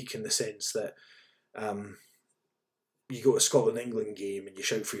rugby's unique in the sense that you go to a Scotland-England game and you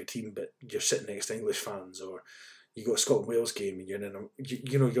shout for your team, but you're sitting next to English fans, or you go to a Scotland-Wales game and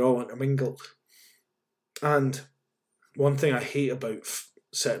you're all intermingled. And one thing I hate about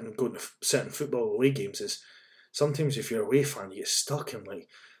going to certain football away games is sometimes if you're a away fan, you get stuck in like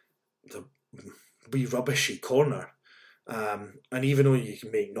the wee rubbishy corner, and even though you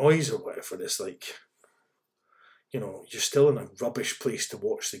can make noise or whatever, it's like, you're still in a rubbish place to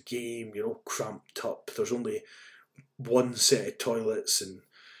watch the game. You're all cramped up. There's only one set of toilets and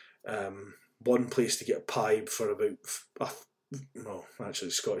one place to get a pipe for about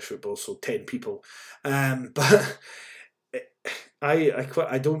actually Scottish football, so 10 people. But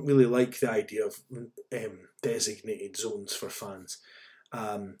I don't really like the idea of designated zones for fans.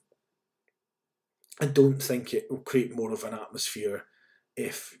 I don't think it will create more of an atmosphere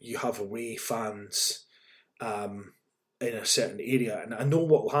if you have away fans in a certain area. And I know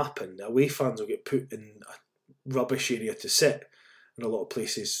what will happen. Away fans will get put in a rubbish area to sit in a lot of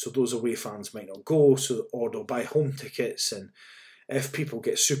places, so those away fans might not go, or they'll buy home tickets. And if people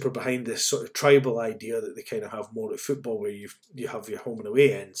get super behind this sort of tribal idea that they kind of have more at football where you have your home and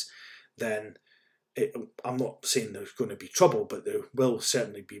away ends, then I'm not saying there's going to be trouble, but there will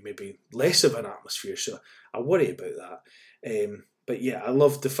certainly be maybe less of an atmosphere. So I worry about that. But yeah, I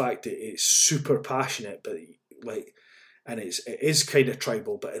love the fact that it's super passionate, but and it is kind of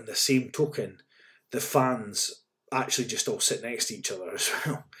tribal. But in the same token, the fans actually just all sit next to each other as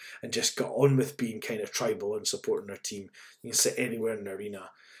well, and just got on with being kind of tribal and supporting their team. You can sit anywhere in the arena.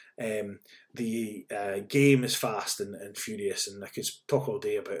 The game is fast and furious, and I could talk all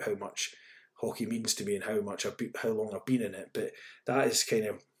day about how much hockey means to me and how long I've been in it, but that is kind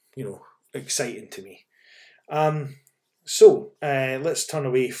of exciting to me. So let's turn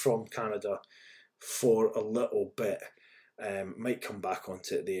away from Canada for a little bit. Might come back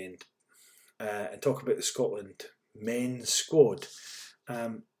onto it at the end and talk about the Scotland men's squad.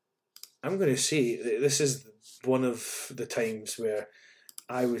 I'm going to say that this is one of the times where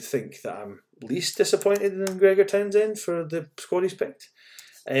I would think that I'm least disappointed in Gregor Townsend for the squad he's picked.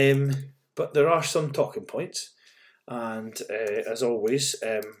 But there are some talking points, and as always,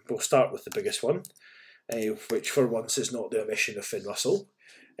 we'll start with the biggest one, which for once is not the omission of Finn Russell,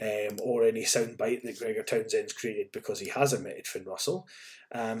 or any soundbite that Gregor Townsend's created because he has omitted Finn Russell,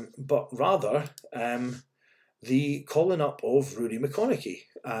 but rather the calling up of Rory McConaughey,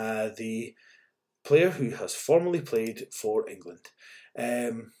 the player who has formerly played for England.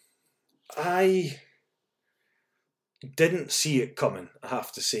 I didn't see it coming, I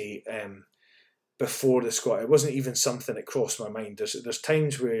have to say, before the squad. It wasn't even something that crossed my mind. There's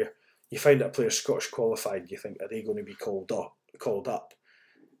times where you find that a player's Scottish qualified, you think, are they going to be called up?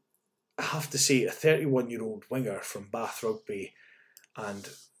 I have to say, a 31-year-old winger from Bath Rugby and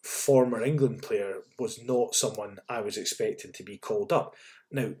former England player was not someone I was expecting to be called up.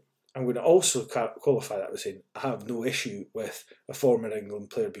 Now, I'm going to also qualify that with saying I have no issue with a former England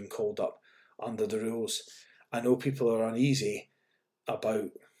player being called up under the rules. I know people are uneasy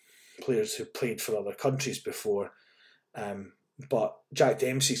about players who played for other countries before. But Jack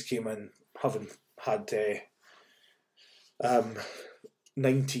Dempsey's came in having had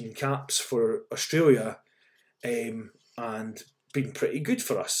 19 caps for Australia and been pretty good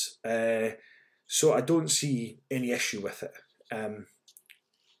for us. So I don't see any issue with it.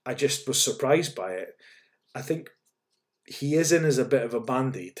 I just was surprised by it. I think he is in as a bit of a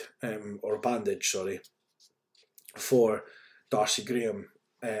band-aid, or bandage, sorry, for Darcy Graham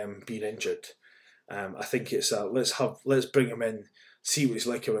being injured. I think it's let's bring him in, see what he's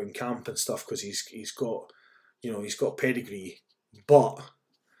like around camp and stuff, because he's got pedigree. But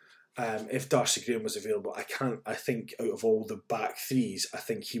if Darcy Graham was available, I think out of all the back threes, I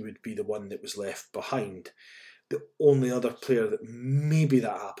think he would be the one that was left behind. The only other player that maybe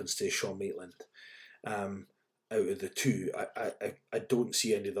that happens to is Sean Maitland. Out of the two, I don't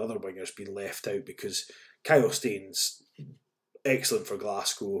see any of the other wingers being left out, because Kyle Staines, excellent for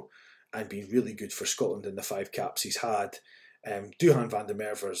Glasgow and been really good for Scotland in the 5 caps he's had. Duhan van der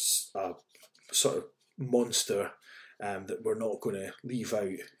Merwe's a sort of monster that we're not going to leave out.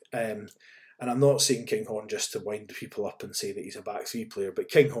 And I'm not saying Kinghorn just to wind people up and say that he's a back three player, but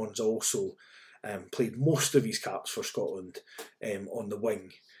Kinghorn's also played most of his caps for Scotland on the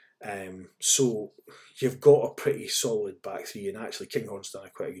wing. So you've got a pretty solid back three, and actually Kinghorn's done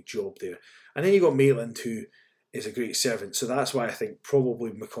quite a good job there. And then you've got Maitland, who is a great servant. So that's why I think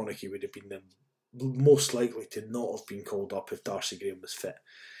probably McConaughey would have been the most likely to not have been called up if Darcy Graham was fit.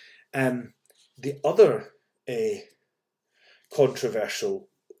 The other controversial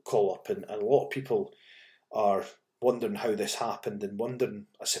call-up, and a lot of people are wondering how this happened and wondering,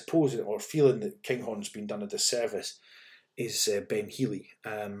 I suppose, or feeling that Kinghorn's been done a disservice, is Ben Healy.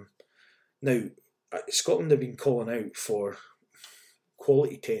 Now, Scotland have been calling out for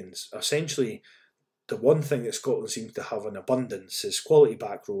quality 10s. Essentially, the one thing that Scotland seems to have in abundance is quality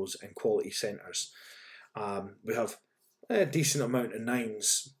back rows and quality centres. We have a decent amount of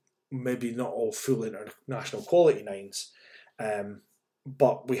 9s, maybe not all full international quality 9s,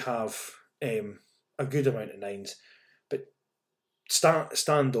 but we have a good amount of 9s. But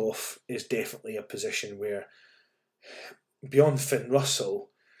standoff is definitely a position where, beyond Finn Russell,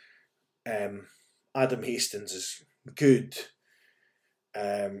 Adam Hastings is good.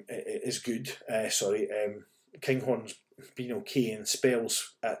 Kinghorn's been okay in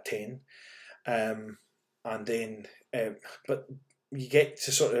spells at 10, and then but you get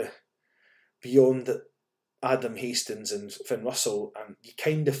to sort of beyond Adam Hastings and Finn Russell, and you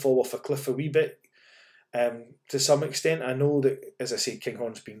kind of fall off a cliff a wee bit to some extent. I know that, as I say,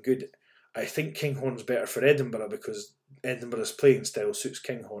 Kinghorn's been good. I think Kinghorn's better for Edinburgh because Edinburgh's playing style suits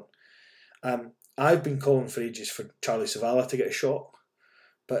Kinghorn. I've been calling for ages for Charlie Savala to get a shot,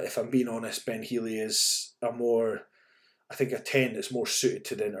 but if I'm being honest, Ben Healy is a 10 that's more suited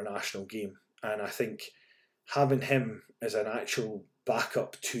to the international game, and I think having him as an actual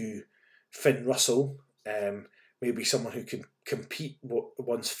backup to Finn Russell, maybe someone who can compete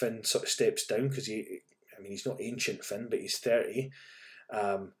once Finn sort of steps down, because he's not ancient Finn, but he's 30.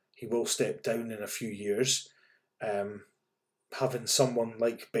 He will step down in a few years. Having someone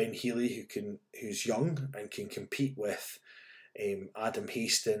like Ben Healy who's young and can compete with Adam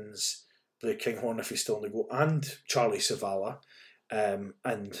Hastings, Blair Kinghorn if he's still on the go, and Charlie Savala,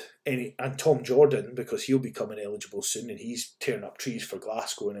 and Tom Jordan, because he'll be coming eligible soon and he's tearing up trees for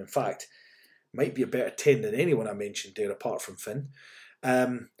Glasgow, and in fact might be a better 10 than anyone I mentioned there apart from Finn.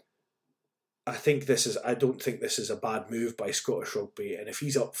 I don't think this is a bad move by Scottish Rugby, and if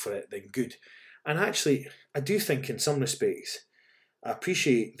he's up for it, then good. And actually, I do think in some respects, I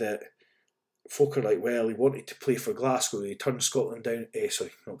appreciate that folk are like, well, he wanted to play for Glasgow, he turned Scotland down,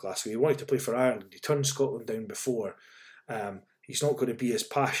 not Glasgow, he wanted to play for Ireland, he turned Scotland down before, he's not going to be as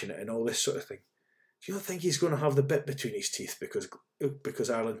passionate and all this sort of thing. Do you not think he's going to have the bit between his teeth because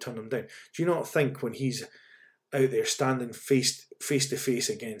Ireland turned him down? Do you not think when he's out there standing face to face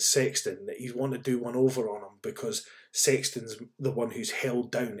against Sexton that he'd want to do one over on him because Sexton's the one who's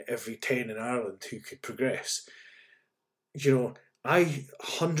held down every 10 in Ireland who could progress? I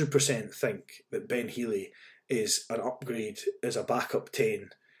 100% think that Ben Healy is an upgrade as a backup 10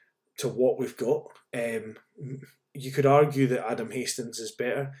 to what we've got. You could argue that Adam Hastings is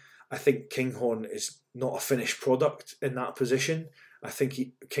better. I think Kinghorn is not a finished product in that position. I think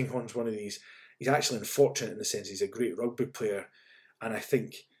Kinghorn's one of these. He's actually unfortunate in the sense he's a great rugby player, and I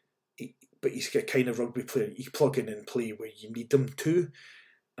think, but he's a kind of rugby player you plug in and play where you need them to.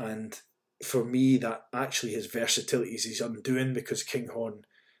 And for me, that actually his versatility is his undoing, because Kinghorn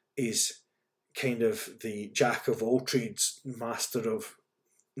is kind of the jack of all trades, master of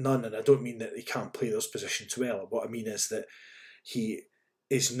none. And I don't mean that he can't play those positions well. What I mean is that he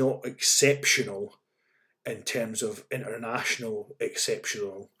is not exceptional in terms of international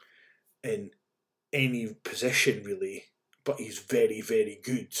exceptional in any position really, but he's very, very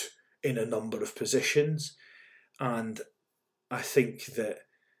good in a number of positions. And I think that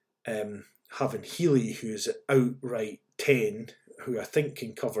having Healy, who's outright 10, who I think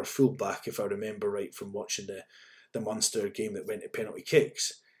can cover fullback, if I remember right from watching the Munster game that went to penalty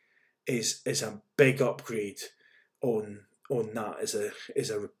kicks, is a big upgrade on that as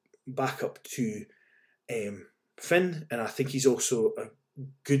a backup to Finn. And I think he's also a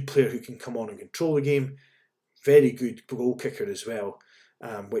good player who can come on and control the game. Very good goal kicker as well,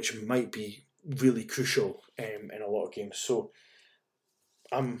 which might be really crucial in a lot of games. So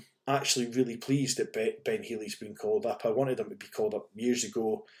I'm actually really pleased that Ben Healy's been called up. I wanted him to be called up years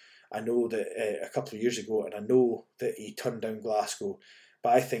ago. I know that a couple of years ago, and I know that he turned down Glasgow.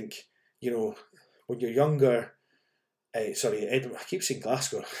 But I think, when you're younger, Edinburgh, I keep saying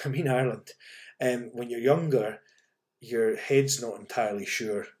Glasgow, I mean Ireland. When you're younger, your head's not entirely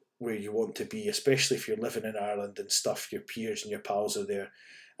sure where you want to be, especially if you're living in Ireland and stuff. Your peers and your pals are there,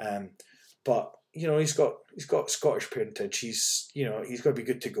 but he's got Scottish parentage. He's got to be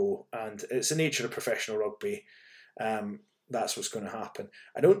good to go, and it's the nature of professional rugby. That's what's going to happen.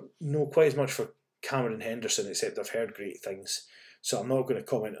 I don't know quite as much for Cameron Henderson, except I've heard great things, so I'm not going to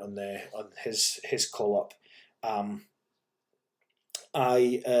comment on his call up.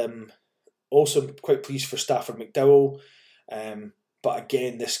 I also quite pleased for Stafford McDowell. But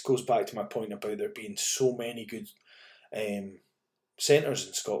again, this goes back to my point about there being so many good centres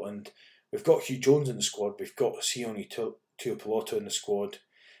in Scotland. We've got Hugh Jones in the squad. We've got Sione Tuipulotu in the squad.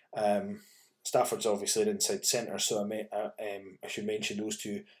 Stafford's obviously an inside centre, so I should mention those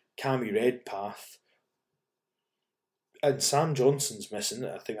two. Cammy Redpath. And Sam Johnson's missing.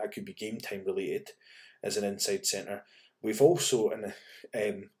 I think that could be game time related as an inside centre. We've also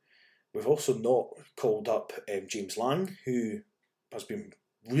not called up James Lang, who has been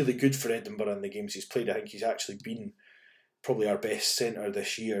really good for Edinburgh in the games he's played. I think he's actually been probably our best centre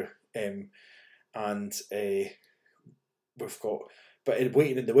this year. We've got, but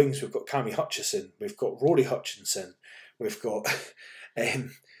waiting in the wings, we've got Cammy Hutchison, we've got Rory Hutchinson, we've got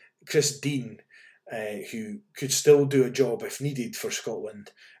Chris Dean, who could still do a job if needed for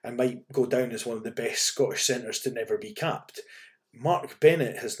Scotland and might go down as one of the best Scottish centres to never be capped. Mark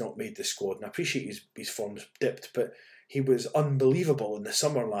Bennett has not made the squad, and I appreciate his form's dipped, but he was unbelievable in the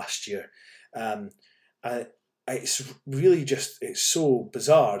summer last year. It's really it's so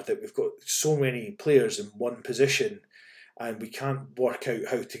bizarre that we've got so many players in one position and we can't work out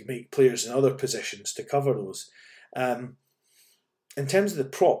how to make players in other positions to cover those. In terms of the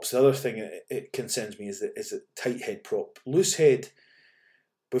props, the other thing it concerns me is the tight head prop. Loose head,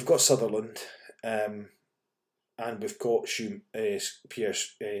 we've got Sutherland, and we've got Pierce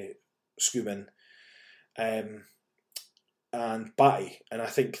Schoeman, and Batty, and I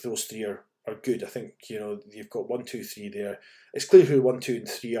think those three are good. I think you've got 1, 2, 3 there. It's clear who 1, 2, and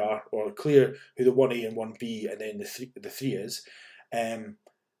 3 are, or clear who the 1A and 1B, and then the three is.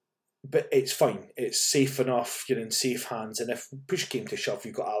 But it's fine. It's safe enough. You're in safe hands, and if push came to shove,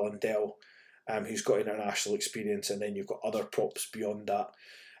 you've got Alan Dell, who's got international experience, and then you've got other props beyond that.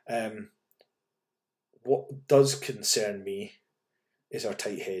 What does concern me is our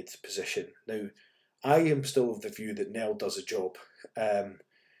tight head position. Now, I am still of the view that Nel does a job.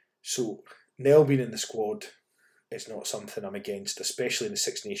 So Nel being in the squad is not something I'm against, especially in the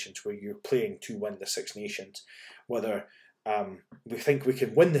Six Nations where you're playing to win the Six Nations. Whether we think we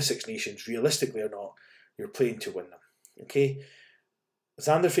can win the Six Nations realistically or not, you're playing to win them. Okay?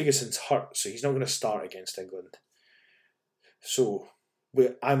 Xander Ferguson's hurt, so he's not going to start against England. So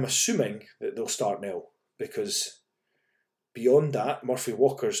I'm assuming that they'll start Nel, because beyond that, Murphy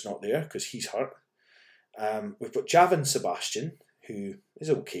Walker's not there because he's hurt. We've got Javan Sebastian, who is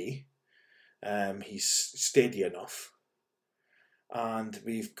okay. He's steady enough. And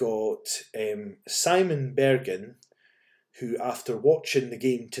we've got Simon Bergen, who, after watching the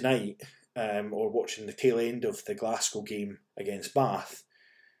game tonight, or watching the tail end of the Glasgow game against Bath,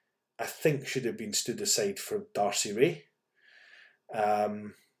 I think should have been stood aside for Darcy Ray.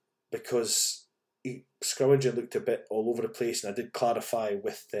 Because Scrummager looked a bit all over the place, and I did clarify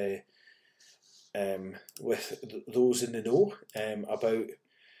with those in the know about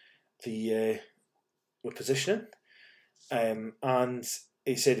the positioning, and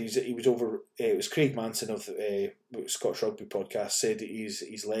he said he was over. It was Craig Manson of Scottish Rugby Podcast said that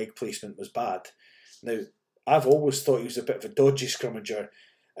his leg placement was bad. Now, I've always thought he was a bit of a dodgy scrummager.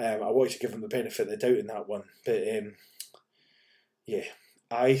 I wanted to give him the benefit of the doubt in that one, but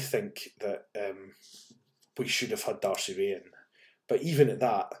I think that we should have had Darcy Ray in, But even at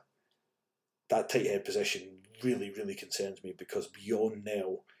that tight head position really, really concerns me, because beyond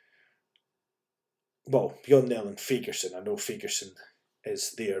Nel and Fagerson, I know Fagerson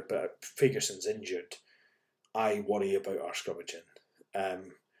is there, but Fagerson's injured. I worry about our scrummaging,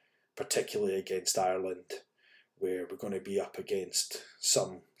 particularly against Ireland, where we're going to be up against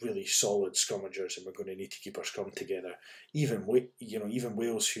some really solid scrummagers, and we're going to need to keep our scrum together. Even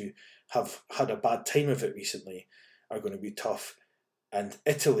Wales, who have had a bad time of it recently, are going to be tough. And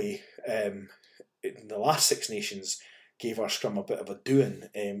Italy, in the last Six Nations, gave our scrum a bit of a doing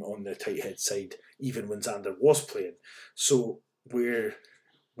on the tight head side, even when Xander was playing. So we're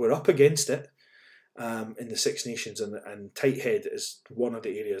up against it in the Six Nations, and tight head is one of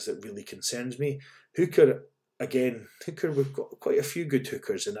the areas that really concerns me. Hooker, we've got quite a few good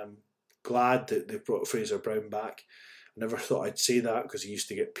hookers, and I'm glad that they've brought Fraser Brown back. I never thought I'd say that, because he used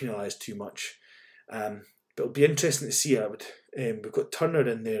to get penalised too much. But it'll be interesting to see. We've got Turner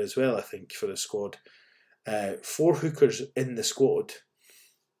in there as well, I think, for the squad. 4 hookers in the squad.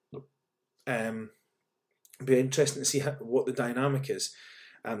 It'll be interesting to see what the dynamic is.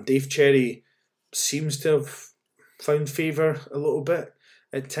 Dave Cherry seems to have found favour a little bit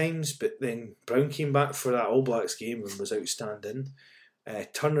at times, but then Brown came back for that All Blacks game and was outstanding.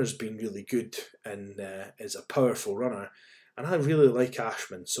 Turner's been really good and is a powerful runner, and I really like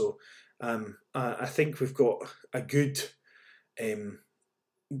Ashman. So I think we've got a good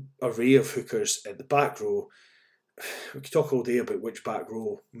array of hookers at the back row. We could talk all day about which back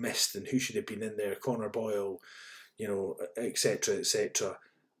row missed and who should have been in there, Connor Boyle, etc., etc.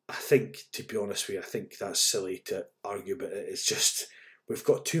 I think, to be honest with you, I think that's silly to argue about it. It's just we've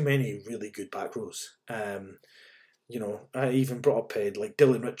got too many really good back rows. I even brought up like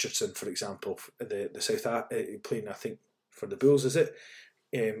Dylan Richardson, for example, the South playing, I think, for the Bulls. Is it?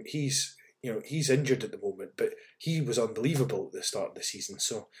 He's injured at the moment, but he was unbelievable at the start of the season.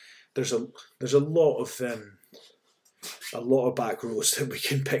 So there's a lot of back rows that we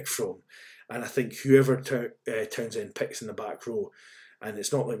can pick from, and I think whoever Townsend picks in the back row, and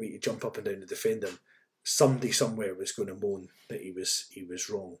it's not like we could jump up and down to defend him. Somebody somewhere was going to moan that he was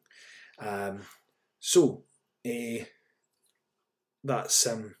wrong.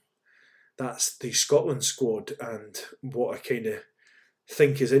 That's the Scotland squad, and what I kind of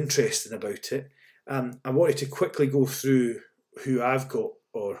think is interesting about it. I wanted to quickly go through who I've got,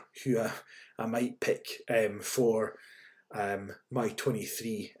 or who I might pick for my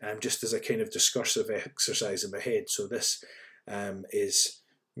 23, just as a kind of discursive exercise in my head. So this is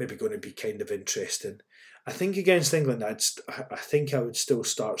maybe going to be kind of interesting. I think against England, I think I would still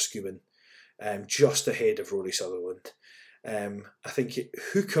start Scuban, just ahead of Rory Sutherland. I think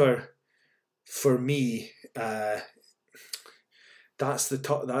hooker, for me, that's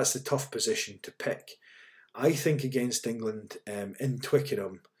the tough position to pick. I think against England in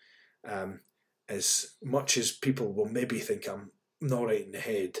Twickenham, as much as people will maybe think I'm not right in the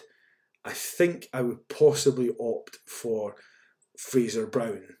head, I think I would possibly opt for Fraser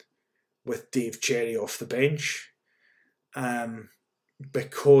Brown with Dave Cherry off the bench,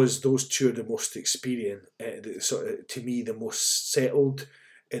 because those two are the most experienced, to me, the most settled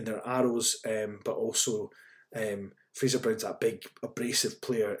in their arrows, but also Fraser Brown's that big abrasive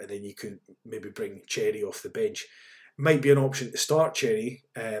player, and then you could maybe bring Cherry off the bench. Might be an option to start Cherry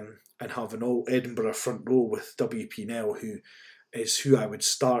and have an all Edinburgh front row with WP Nel, who I would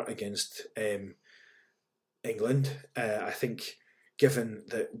start against England. I think, given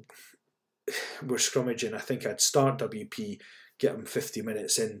that we're scrummaging, I think I'd start WP, get him 50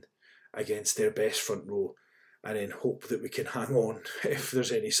 minutes in against their best front row, and then hope that we can hang on if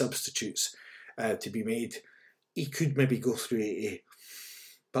there's any substitutes to be made. He could maybe go through 80,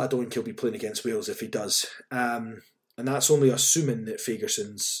 but I don't think he'll be playing against Wales if he does. And that's only assuming that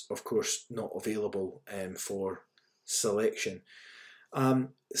Fagerson's, of course, not available for selection.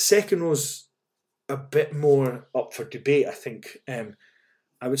 Second row's a bit more up for debate, I think.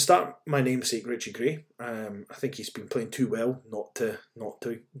 I would start my namesake Richie Gray. I think he's been playing too well not to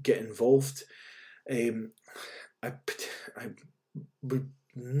get involved. I'm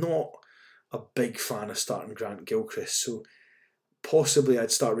not a big fan of starting Grant Gilchrist, so possibly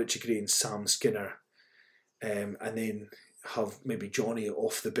I'd start Richie Gray and Sam Skinner, and then have maybe Johnny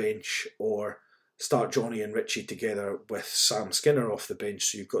off the bench, or start Johnny and Richie together with Sam Skinner off the bench,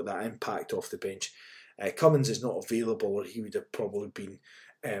 so you've got that impact off the bench. Cummins is not available, or he would have probably been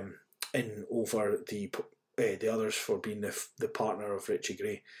in over the others for being the partner of Richie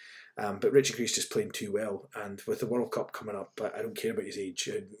Gray. But Richie Gray's just playing too well, and with the World Cup coming up, I don't care about his age.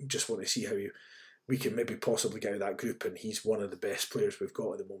 I just want to see how we can maybe possibly get out of that group, and he's one of the best players we've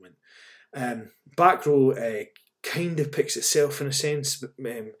got at the moment. Back row, kind of picks itself in a sense. But,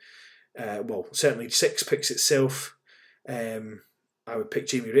 well, certainly 6 picks itself. I would pick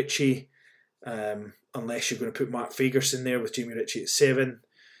Jamie Ritchie, unless you're going to put Mark Fagerson there with Jamie Ritchie at 7,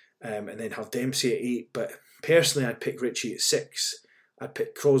 and then have Dempsey at 8. But personally, I'd pick Ritchie at 6. I'd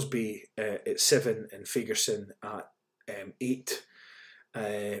pick Crosby at 7 and Fagerson at 8.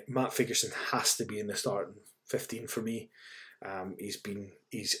 Matt Fagerson has to be in the starting 15 for me.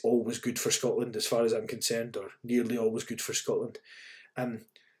 He's always good for Scotland as far as I'm concerned, or nearly always good for Scotland. In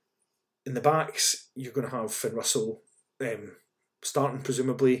the backs, you're going to have Finn Russell starting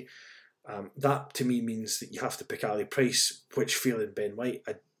presumably. That to me means that you have to pick Ali Price, Whitfield and Ben White.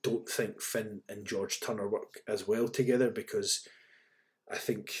 I don't think Finn and George Turner work as well together, because I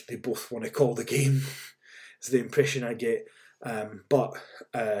think they both want to call the game. Is the impression I get. But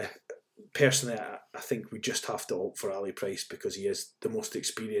personally, I think we just have to opt for Ali Price because he is the most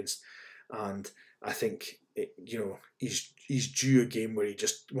experienced, and I think he's due a game where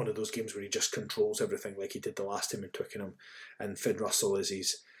one of those games where he just controls everything like he did the last time in Twickenham, and Finn Russell is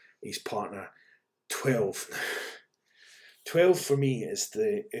his partner. 12 for me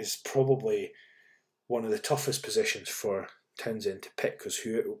is probably one of the toughest positions for Townsend to pick, because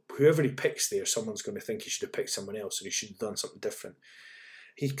whoever he picks there, someone's going to think he should have picked someone else, or he should have done something different.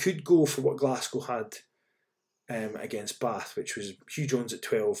 He could go for what Glasgow had against Bath, which was Hugh Jones at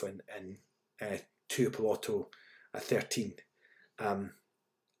 12 and Tuipulotu at 13.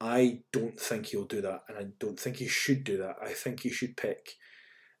 I don't think he'll do that, and I don't think he should do that. I think he should pick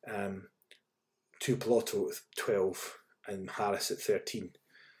Tuipulotu at 12 and Harris at 13.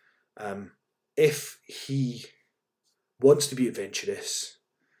 If he wants to be adventurous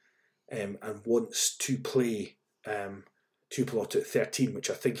and wants to play Tuipulotu at 13, which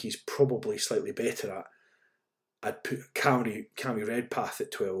I think he's probably slightly better at, I'd put Cammy Redpath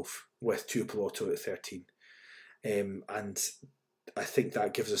at 12 with Tuipulotu at 13. And I think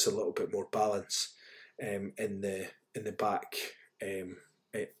that gives us a little bit more balance in the back in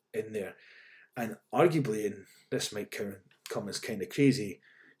there. And arguably, and this might come as kind of crazy,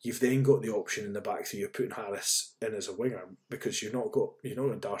 you've then got the option in the back three of putting Harris in as a winger, because you've not got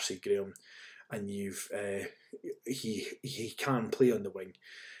Darcy Graham, and he can play on the wing,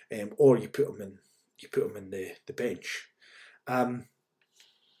 or you put him in the bench.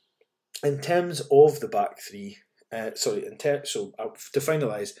 In terms of the back three, so to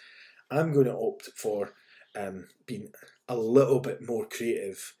finalise, I'm going to opt for being a little bit more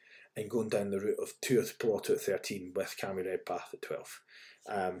creative and going down the route of Tuipulotu at 13 with Cammy Redpath at 12,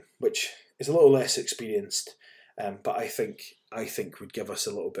 which is a little less experienced, but I think would give us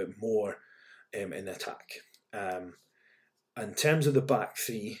a little bit more in attack. In terms of the back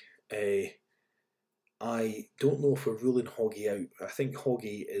three, I don't know if we're ruling Hoggy out. I think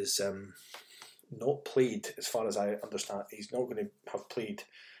Hoggy is not played, as far as I understand. He's not going to have played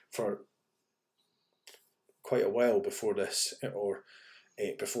for quite a while before this, or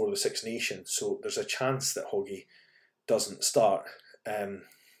before the Six Nations. So there's a chance that Hoggy doesn't start.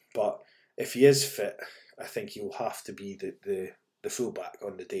 But if he is fit, I think he'll have to be the fullback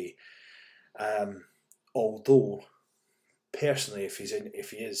on the day. Although, personally, if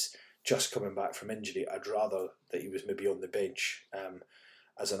he is just coming back from injury, I'd rather that he was maybe on the bench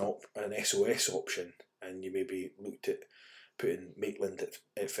as an SOS option, and you maybe looked at putting Maitland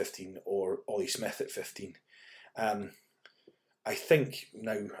at 15 or Ollie Smith at 15. I think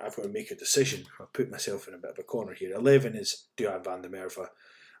now I've got to make a decision. I've put myself in a bit of a corner here. 11 is Duhan van der Merwe,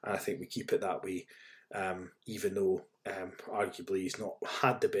 and I think we keep it that way, even though arguably he's not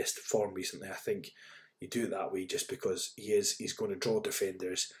had the best form recently. I think you do it that way just because he's going to draw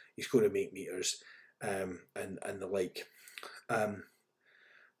defenders, he's going to make meters, and the like.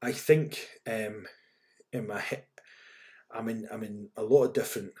 I think in my head, I'm in a lot of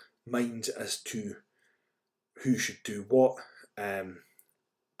different minds as to who should do what. I'm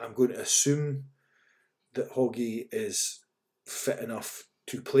going to assume that Hoggy is fit enough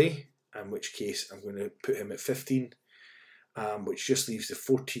to play, in which case I'm going to put him at 15, which just leaves the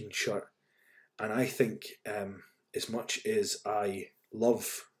 14 shirt. And I think, as much as I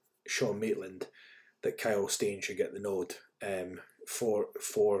love Sean Maitland, that Kyle Steyn should get the nod for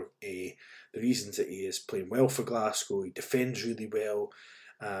the reasons that he is playing well for Glasgow. He defends really well,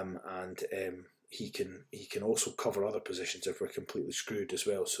 and he can also cover other positions if we're completely screwed as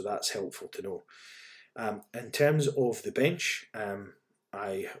well. So that's helpful to know. In terms of the bench,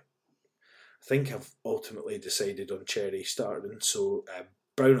 I think I've ultimately decided on Cherry starting. So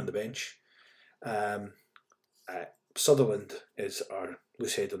Brown on the bench. Sutherland is our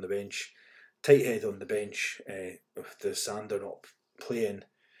loose head on the bench. Tight head on the bench, with the Sander not playing.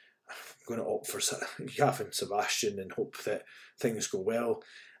 I'm going to opt for Gavin Sebastian and hope that things go well.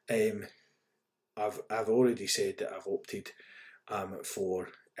 I've already said that I've opted for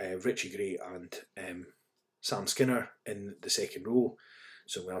Richie Gray and Sam Skinner in the second row.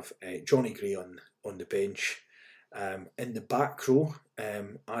 So we have Johnny Gray on the bench. In the back row,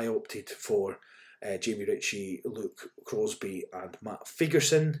 I opted for Jamie Ritchie, Luke Crosby and Matt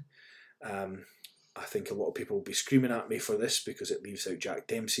Fagerson. I think a lot of people will be screaming at me for this because it leaves out Jack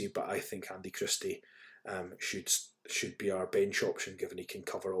Dempsey, but I think Andy Christie should be our bench option given he can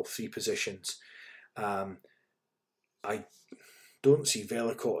cover all three positions. I don't see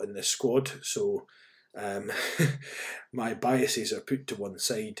Velikot in this squad, so my biases are put to one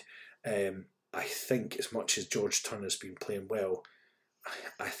side. I think as much as George Turner's been playing well,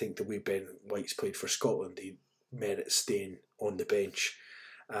 I think the way Ben White's played for Scotland, he merits staying on the bench.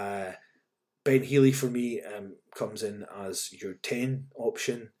 Ben Healy for me comes in as your 10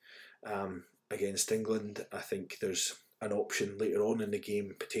 option against England. I think there's an option later on in the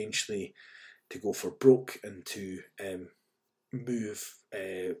game potentially to go for Broke and to move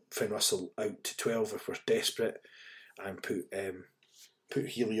Finn Russell out to 12 if we're desperate and put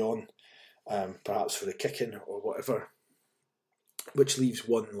Healy on, perhaps for the kicking or whatever, which leaves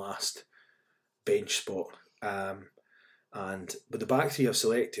one last bench spot. And with the back three I've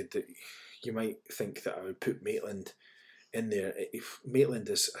selected, that you might think that I would put Maitland in there. If Maitland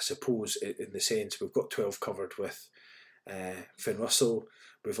is, I suppose, in the sense we've got 12 covered with Finn Russell.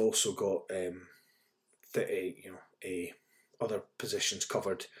 We've also got other positions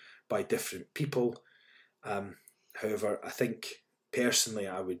covered by different people. However, I think personally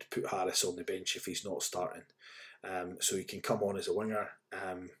I would put Harris on the bench if he's not starting. So he can come on as a winger.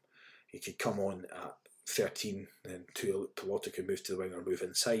 He could come on at 13 and Tuilato can move to the wing or move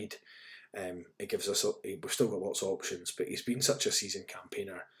inside. It gives us, we've still got lots of options, but he's been such a seasoned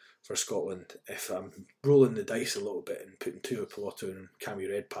campaigner for Scotland. If I'm rolling the dice a little bit and putting Tuilato and Cammy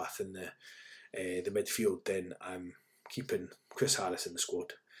Redpath in the midfield, then I'm keeping Chris Harris in the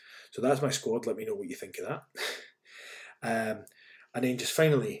squad. So that's my squad. Let me know what you think of that. And then just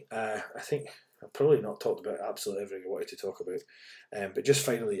finally, I think I've probably not talked about absolutely everything I wanted to talk about, but just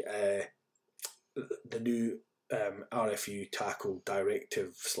finally, the new RFU tackle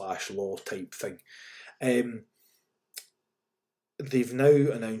directive / law type thing. They've now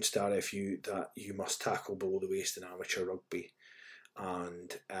announced RFU that you must tackle below the waist in amateur rugby,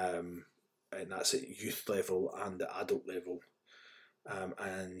 and that's at youth level and at adult level,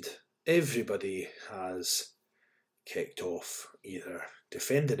 and everybody has kicked off either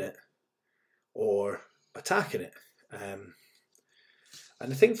defending it or attacking it. And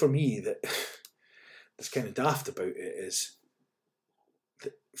the thing for me that's kind of daft about it is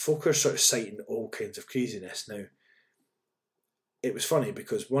that folk are sort of citing all kinds of craziness. Now, it was funny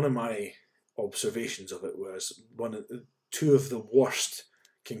because one of my observations of it was two of the worst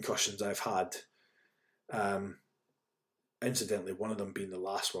concussions I've had. Incidentally, one of them being the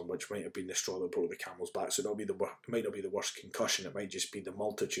last one, which might have been the straw that broke the camel's back. So it might not be the worst concussion. It might just be the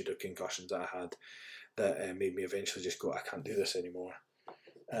multitude of concussions I had that made me eventually just go, I can't do this anymore.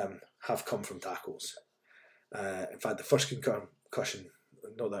 Have come from tackles. In fact, the first concussion,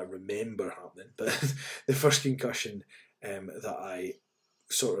 not that I remember happening, but the first concussion that I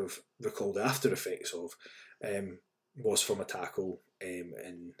sort of recall the after effects of was from a tackle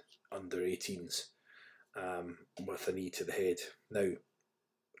in under 18s. With a knee to the head. Now,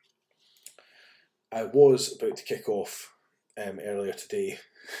 I was about to kick off earlier today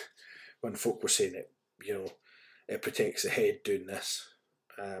when folk were saying it protects the head doing this,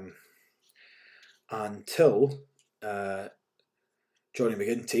 until Johnny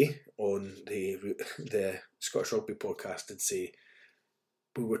McGinty on the Scottish Rugby podcast did say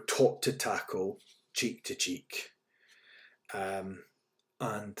we were taught to tackle cheek to cheek.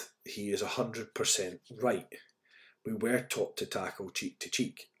 And he is 100% right. We were taught to tackle cheek to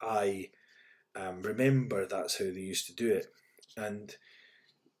cheek. I remember that's how they used to do it. And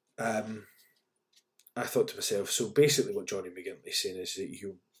I thought to myself, so basically what Johnny McGinty's saying is that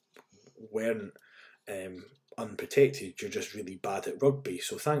you weren't unprotected, you're just really bad at rugby,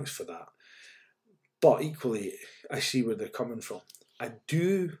 so thanks for that. But equally, I see where they're coming from. I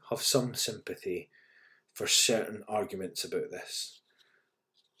do have some sympathy for certain arguments about this.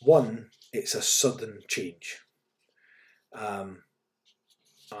 One, it's a sudden change. And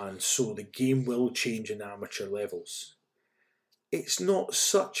so the game will change in amateur levels. It's not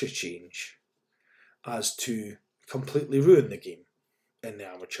such a change as to completely ruin the game in the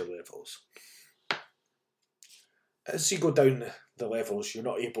amateur levels. As you go down the levels,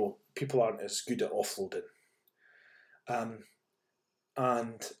 people aren't as good at offloading.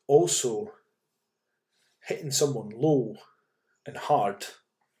 And also, hitting someone low and hard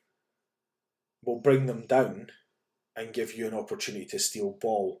will bring them down and give you an opportunity to steal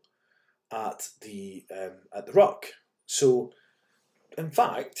ball at the ruck. So, in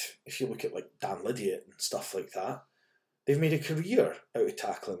fact, if you look at like Dan Lydiate and stuff like that, they've made a career out of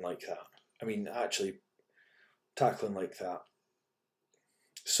tackling like that. I mean, actually tackling like that.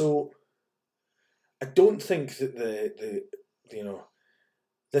 So, I don't think that the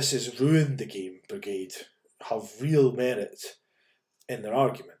this has ruined the game. Brigade have real merit in their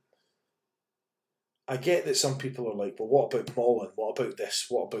argument. I get that some people are like, well, what about Mullen? What about this?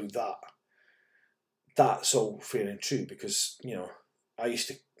 What about that? That's all fair and true because,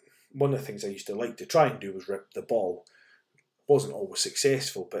 one of the things I used to like to try and do was rip the ball. Wasn't always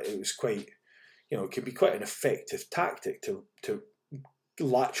successful, but it was quite, it can be quite an effective tactic to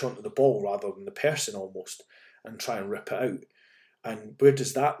latch onto the ball rather than the person almost and try and rip it out. And where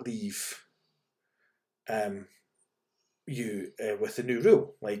does that leave you with the new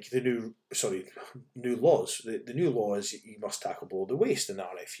rule? Like new laws. The new law is you must tackle below the waist in the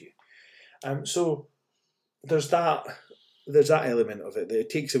RFU. So there's that element of it that it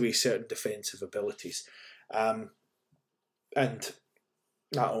takes away certain defensive abilities, and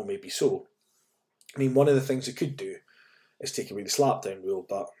that all may be so. I mean, one of the things it could do is take away the slapdown rule,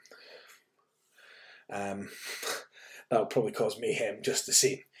 but that'll probably cause mayhem just the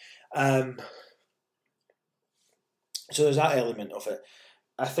same. So there's that element of it.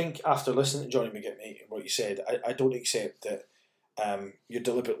 I think after listening to Johnny McGivney and what you said, I don't accept that you're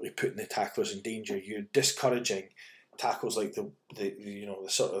deliberately putting the tacklers in danger. You're discouraging tackles like the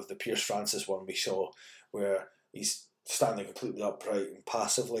sort of the Pierce Francis one we saw, where he's standing completely upright and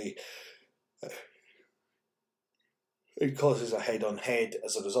passively. It causes a head-on-head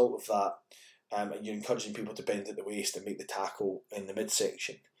as a result of that, and you're encouraging people to bend at the waist and make the tackle in the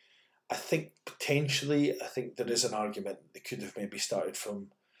midsection. I think there is an argument that could have maybe started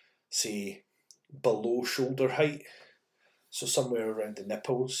from, say, below shoulder height, so somewhere around the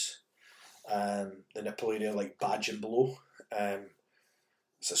nipples, the nipple area, like badge and below.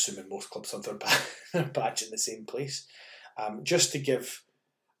 It's assuming most clubs have their badge in the same place, just to give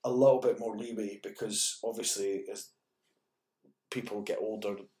a little bit more leeway, because obviously as people get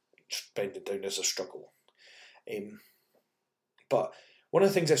older, bending down is a struggle. But one of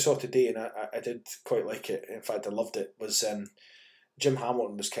the things I saw today, and I did quite like it, in fact I loved it, was Jim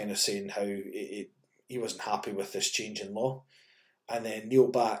Hamilton was kind of saying how he wasn't happy with this change in law. And then Neil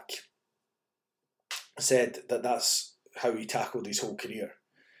Back said that that's how he tackled his whole career,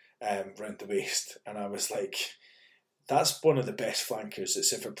 round the waist. And I was like, that's one of the best flankers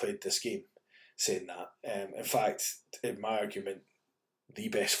that's ever played this game, saying that. In fact, in my argument, the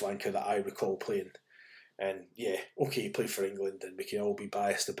best flanker that I recall playing. And yeah, okay, he played for England, and we can all be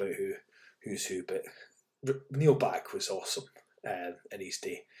biased about who's who, but Neil Back was awesome in his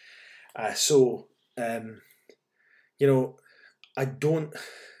day. I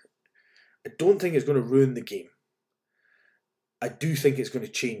don't think it's going to ruin the game. I do think it's going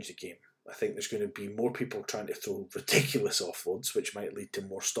to change the game. I think there's going to be more people trying to throw ridiculous offloads, which might lead to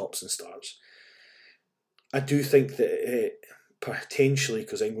more stops and starts. I do think that it potentially,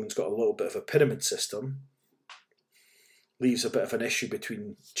 because England's got a little bit of a pyramid system, leaves a bit of an issue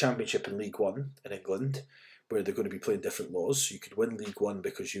between Championship and League One in England, where they're going to be playing different laws. So you could win League One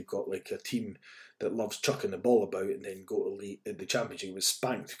because you've got like a team that loves chucking the ball about, and then go to the Championship and was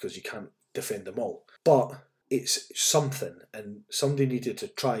spanked because you can't defend them all. But it's something, and somebody needed to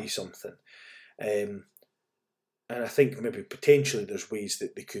try something. And I think maybe potentially there's ways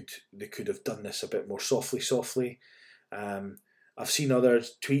that they could have done this a bit more softly. I've seen other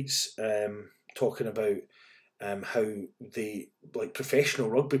tweets talking about how they, like professional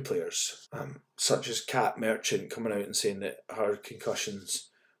rugby players, such as Kat Merchant, coming out and saying that her concussions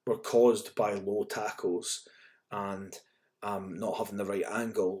were caused by low tackles and not having the right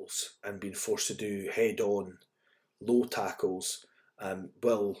angles and being forced to do head-on low tackles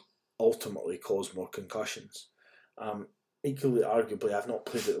will ultimately cause more concussions. Equally, arguably, I've not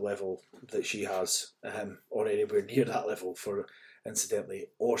played at the level that she has, or anywhere near that level, for incidentally,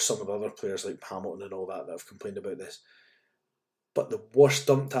 or some of the other players like Hamilton and all that have complained about this. But the worst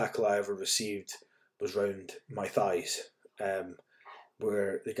dump tackle I ever received was round my thighs,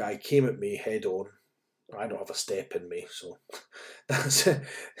 where the guy came at me head on. I don't have a step in me, so that's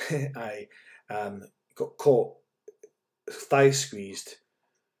I got caught, thighs squeezed,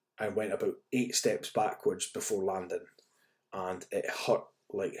 and went about 8 steps backwards before landing, and it hurt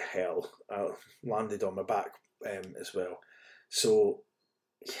like hell. I landed on my back as well. So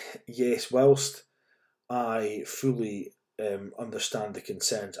yes, whilst I fully understand the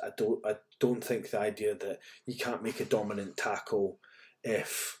concerns. I don't think the idea that you can't make a dominant tackle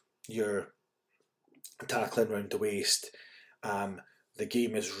if you're tackling around the waist. The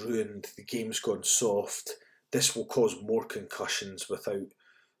game is ruined. The game's gone soft. This will cause more concussions without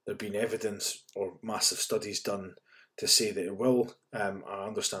there being evidence or massive studies done to say that it will. I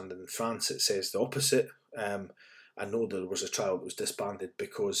understand in France it says the opposite. I know there was a trial that was disbanded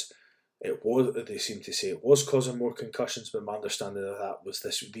because they seem to say it was causing more concussions, but my understanding of that was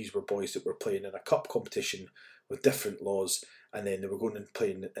these were boys that were playing in a cup competition with different laws, and then they were going and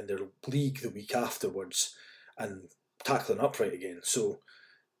playing in their league the week afterwards and tackling upright again. So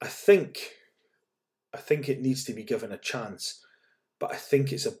I think it needs to be given a chance, but I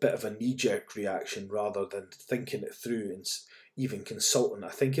think it's a bit of a knee-jerk reaction rather than thinking it through and even consulting. I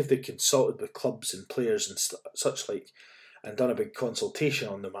think if they consulted with clubs and players and such like and done a big consultation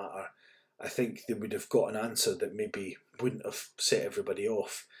on the matter, I think they would have got an answer that maybe wouldn't have set everybody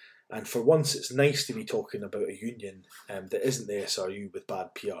off. And for once, it's nice to be talking about a union that isn't the SRU with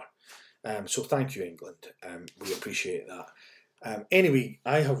bad PR. So thank you, England. We appreciate that. Anyway,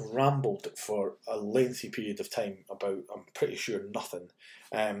 I have rambled for a lengthy period of time about, I'm pretty sure, nothing.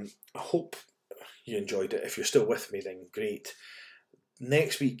 I hope you enjoyed it. If you're still with me, then great.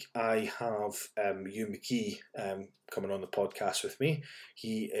 Next week, I have Hugh McKee coming on the podcast with me.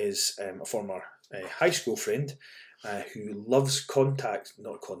 He is a former high school friend who loves combat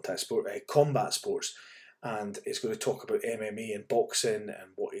sports, and is going to talk about MMA and boxing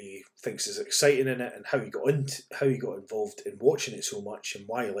and what he thinks is exciting in it and how he got involved in watching it so much and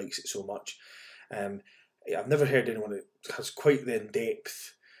why he likes it so much. I've never heard anyone that has quite the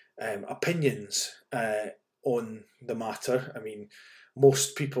in-depth opinions on the matter. I mean,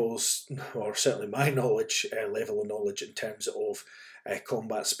 most people's, or certainly my level of knowledge in terms of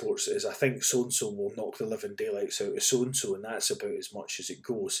combat sports is, I think so-and-so will knock the living daylights out of so-and-so, and that's about as much as it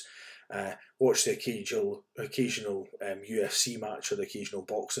goes. Watch the occasional UFC match or the occasional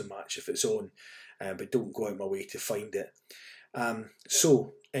boxing match if it's on, but don't go out my way to find it.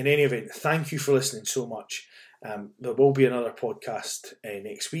 So, in any event, thank you for listening so much. There will be another podcast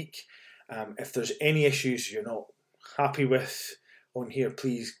next week. If there's any issues you're not happy with on here,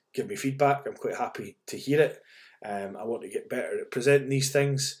 please give me feedback. I'm quite happy to hear it. I want to get better at presenting these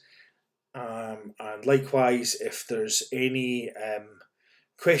things. And likewise, if there's any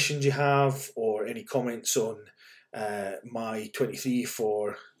questions you have or any comments on my 23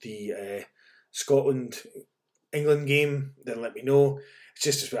 for the Scotland-England game, then let me know. It's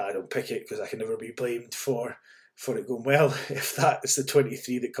just as well I don't pick it because I can never be blamed for it going well. If that is the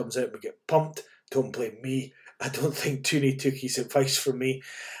 23 that comes out and we get pumped, don't blame me. I don't think Toonie took his advice from me.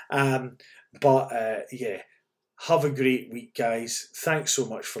 But have a great week, guys. Thanks so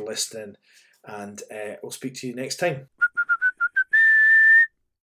much for listening, and we'll speak to you next time.